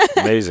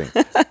 Amazing.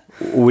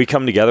 We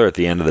come together at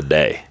the end of the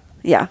day.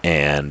 Yeah.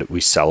 And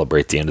we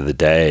celebrate the end of the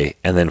day.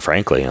 And then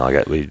frankly,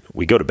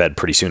 we go to bed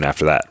pretty soon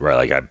after that, right?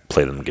 Like I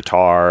play them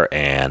guitar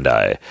and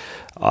I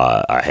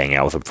hang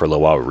out with them for a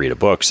little while. We read a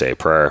book, say a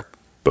prayer,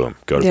 boom,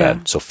 go to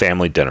bed. So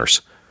family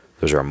dinners.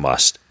 Those are a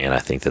must, and I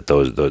think that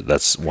those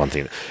that's one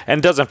thing. And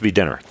it doesn't have to be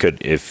dinner.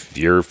 If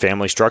your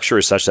family structure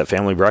is such that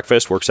family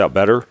breakfast works out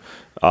better,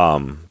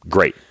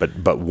 great.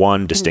 But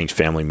one distinct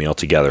family meal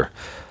together,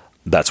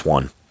 that's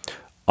one.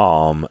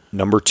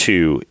 Number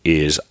two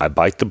is I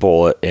bite the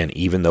bullet, and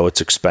even though it's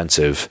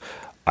expensive,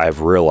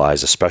 I've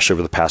realized, especially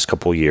over the past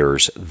couple of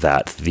years,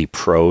 that the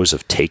pros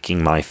of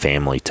taking my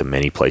family to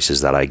many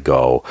places that I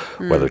go,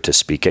 whether to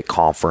speak at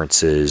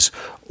conferences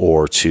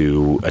or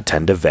to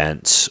attend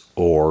events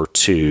or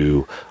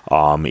to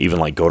even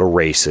like go to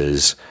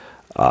races,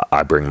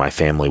 I bring my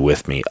family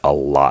with me a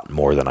lot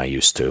more than I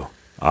used to.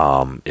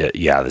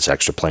 There's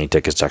extra plane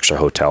tickets, extra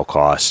hotel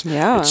costs.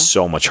 Yeah. It's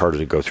so much harder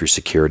to go through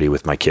security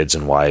with my kids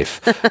and wife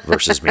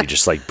versus me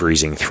just like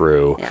breezing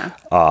through.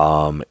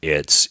 Yeah.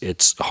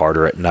 It's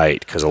harder at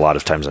night because a lot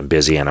of times I'm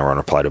busy and I want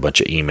to reply to a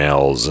bunch of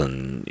emails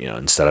and,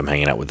 instead I'm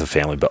hanging out with the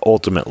family. But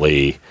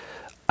ultimately,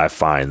 I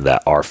find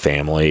that our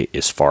family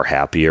is far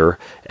happier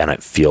and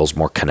it feels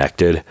more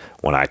connected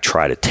when I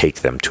try to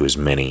take them to as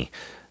many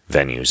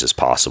venues as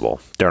possible.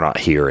 They're not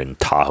here in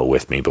Tahoe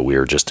with me, but we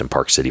were just in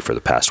Park City for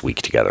the past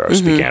week together. I was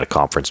speaking at a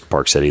conference in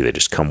Park City. They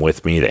just come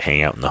with me. They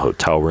hang out in the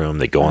hotel room.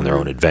 They go on their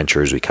own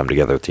adventures. We come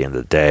together at the end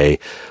of the day.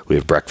 We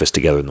have breakfast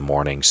together in the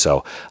morning.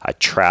 So I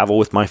travel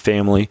with my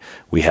family.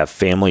 We have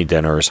family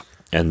dinners.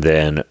 And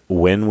then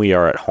when we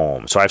are at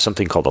home, so I have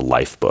something called a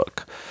life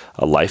book.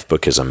 A life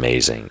book is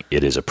amazing.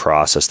 It is a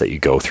process that you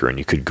go through, and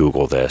you could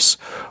Google this,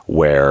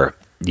 where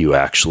you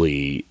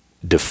actually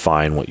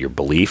define what your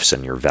beliefs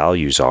and your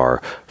values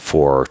are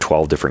for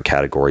 12 different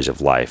categories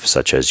of life,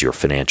 such as your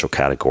financial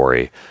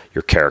category,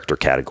 your character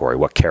category.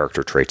 What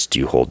character traits do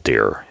you hold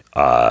dear?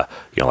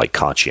 Like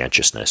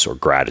conscientiousness or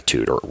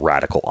gratitude or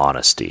radical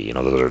honesty.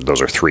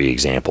 Those are three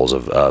examples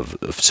of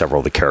several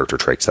of the character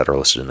traits that are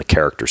listed in the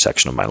character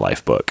section of my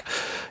life book.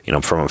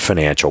 From a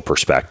financial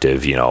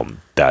perspective,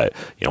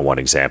 one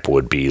example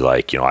would be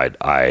like,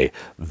 I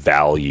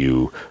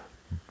value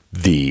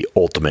the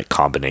ultimate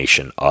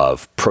combination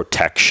of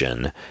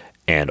protection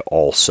and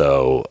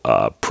also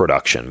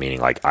production,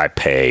 meaning like I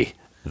pay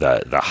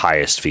the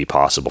highest fee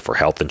possible for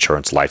health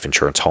insurance, life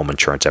insurance, home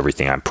insurance,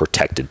 everything. I'm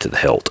protected to the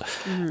hilt.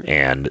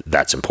 And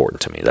that's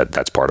important to me.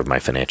 That's part of my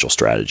financial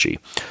strategy.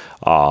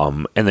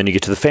 And then you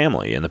get to the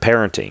family and the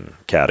parenting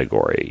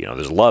category.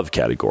 There's a love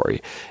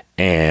category.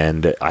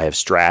 And I have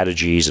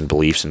strategies and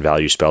beliefs and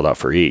values spelled out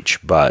for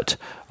each. But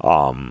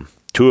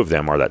two of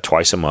them are that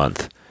twice a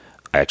month,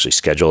 I actually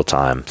schedule a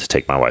time to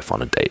take my wife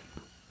on a date,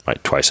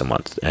 right? Twice a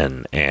month.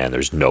 And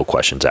there's no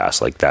questions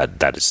asked. Like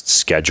that is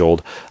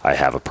scheduled. I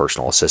have a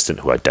personal assistant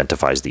who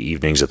identifies the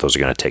evenings that those are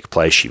going to take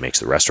place. She makes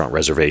the restaurant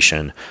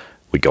reservation.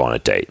 We go on a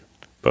date.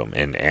 Boom.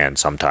 And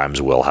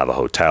sometimes we'll have a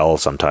hotel.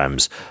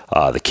 Sometimes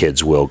the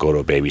kids will go to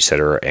a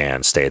babysitter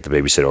and stay at the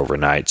babysitter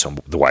overnight. So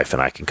the wife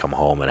and I can come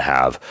home and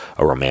have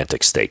a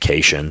romantic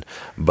staycation.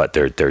 But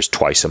there's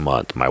twice a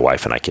month my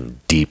wife and I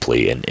can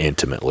deeply and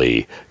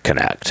intimately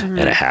connect. And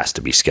it has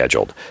to be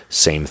scheduled.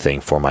 Same thing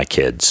for my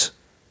kids.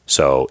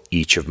 So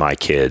each of my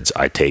kids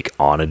I take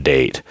on a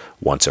date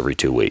once every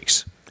 2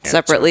 weeks. And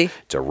Separately?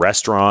 It's a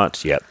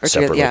restaurant. Yep,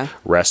 separately. Yeah.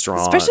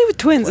 Restaurant. Especially with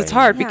twins, it's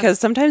hard Yeah. because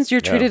sometimes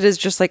you're treated as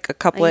just like a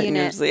couplet. And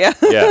unit.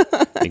 Yeah,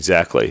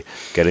 exactly.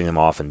 Getting them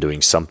off and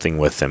doing something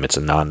with them. It's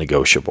a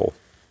non-negotiable.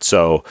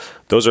 So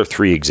those are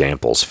 3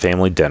 examples.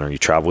 Family dinner, you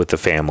travel with the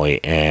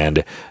family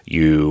and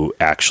you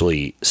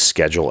actually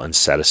schedule and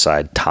set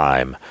aside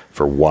time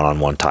for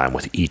one-on-one time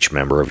with each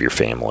member of your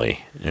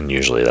family. And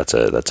usually that's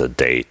a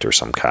date or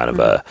some kind of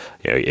a,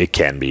 it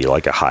can be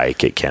like a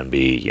hike. It can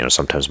be,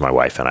 sometimes my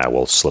wife and I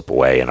will slip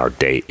away and our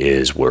date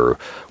is we're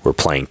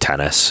playing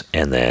tennis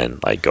and then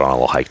like go on a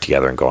little hike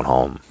together and going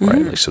home.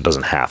 Right. Like, so it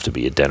doesn't have to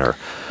be a dinner.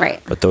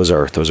 Right. But those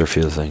are a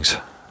few of the things.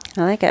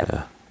 I like it.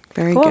 Yeah.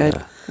 Very Cool.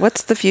 good.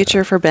 What's the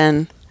future for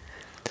Ben?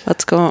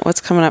 What's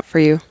coming up for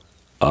you?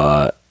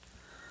 I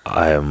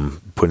am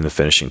putting the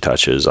finishing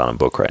touches on a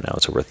book right now.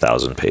 It's over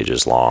 1,000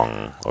 pages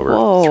long, over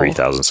Whoa.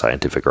 3,000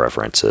 scientific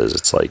references.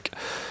 It's like,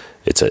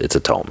 it's a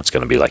tome. It's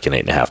going to be like an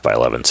 8.5 by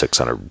 11,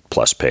 600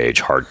 plus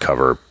page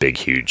hardcover, big,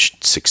 huge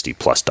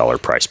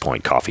 $60+ price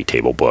point coffee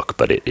table book.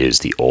 But it is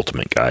the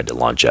ultimate guide to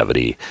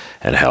longevity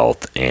and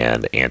health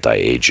and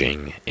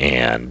anti-aging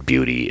and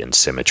beauty and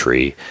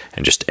symmetry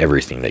and just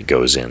everything that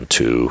goes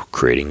into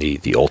creating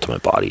the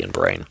ultimate body and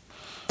brain.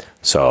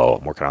 So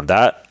I'm working on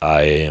that.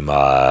 I am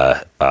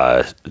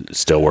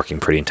still working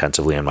pretty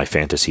intensively on my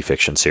fantasy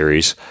fiction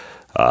series,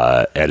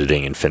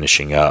 editing and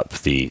finishing up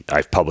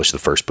I've published the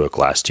first book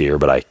last year,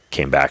 but I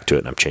came back to it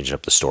and I'm changing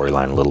up the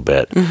storyline a little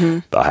bit.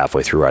 About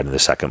halfway through writing the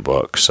second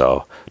book.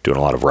 So doing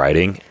a lot of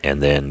writing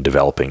and then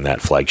developing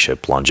that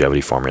flagship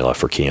longevity formula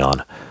for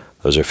Kion.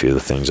 Those are a few of the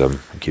things I'm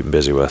keeping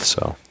busy with.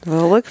 So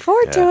We'll look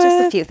forward to it.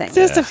 Just a few things.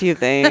 Just a few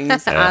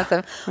things.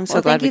 Awesome. I'm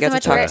so glad we got to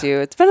talk to you.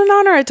 It's been an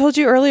honor. I told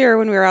you earlier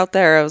when we were out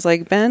there, I was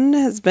like, Ben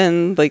has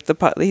been like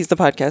he's the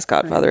podcast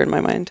godfather in my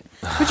mind.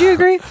 Would you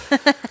agree?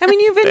 I mean,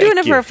 you've been doing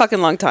it for a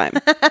fucking long time.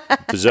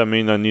 does that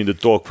mean I need to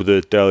talk with the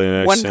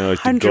Italian accent?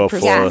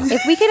 100%. Yeah,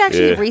 if we could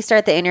actually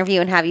restart the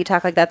interview and have you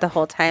talk like that the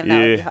whole time, that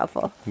would be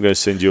helpful. I'm going to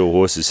send you a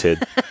horse's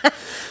head.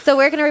 So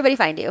where can everybody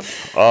find you? You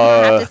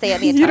don't have to say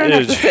it. You don't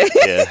have to say it.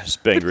 Yeah, it's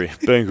Ben Green.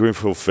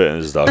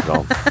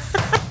 BenGreenfieldFitness.com.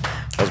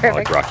 That's more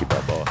like Rocky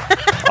Balboa.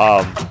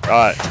 All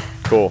right,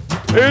 cool.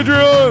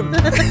 Adrian!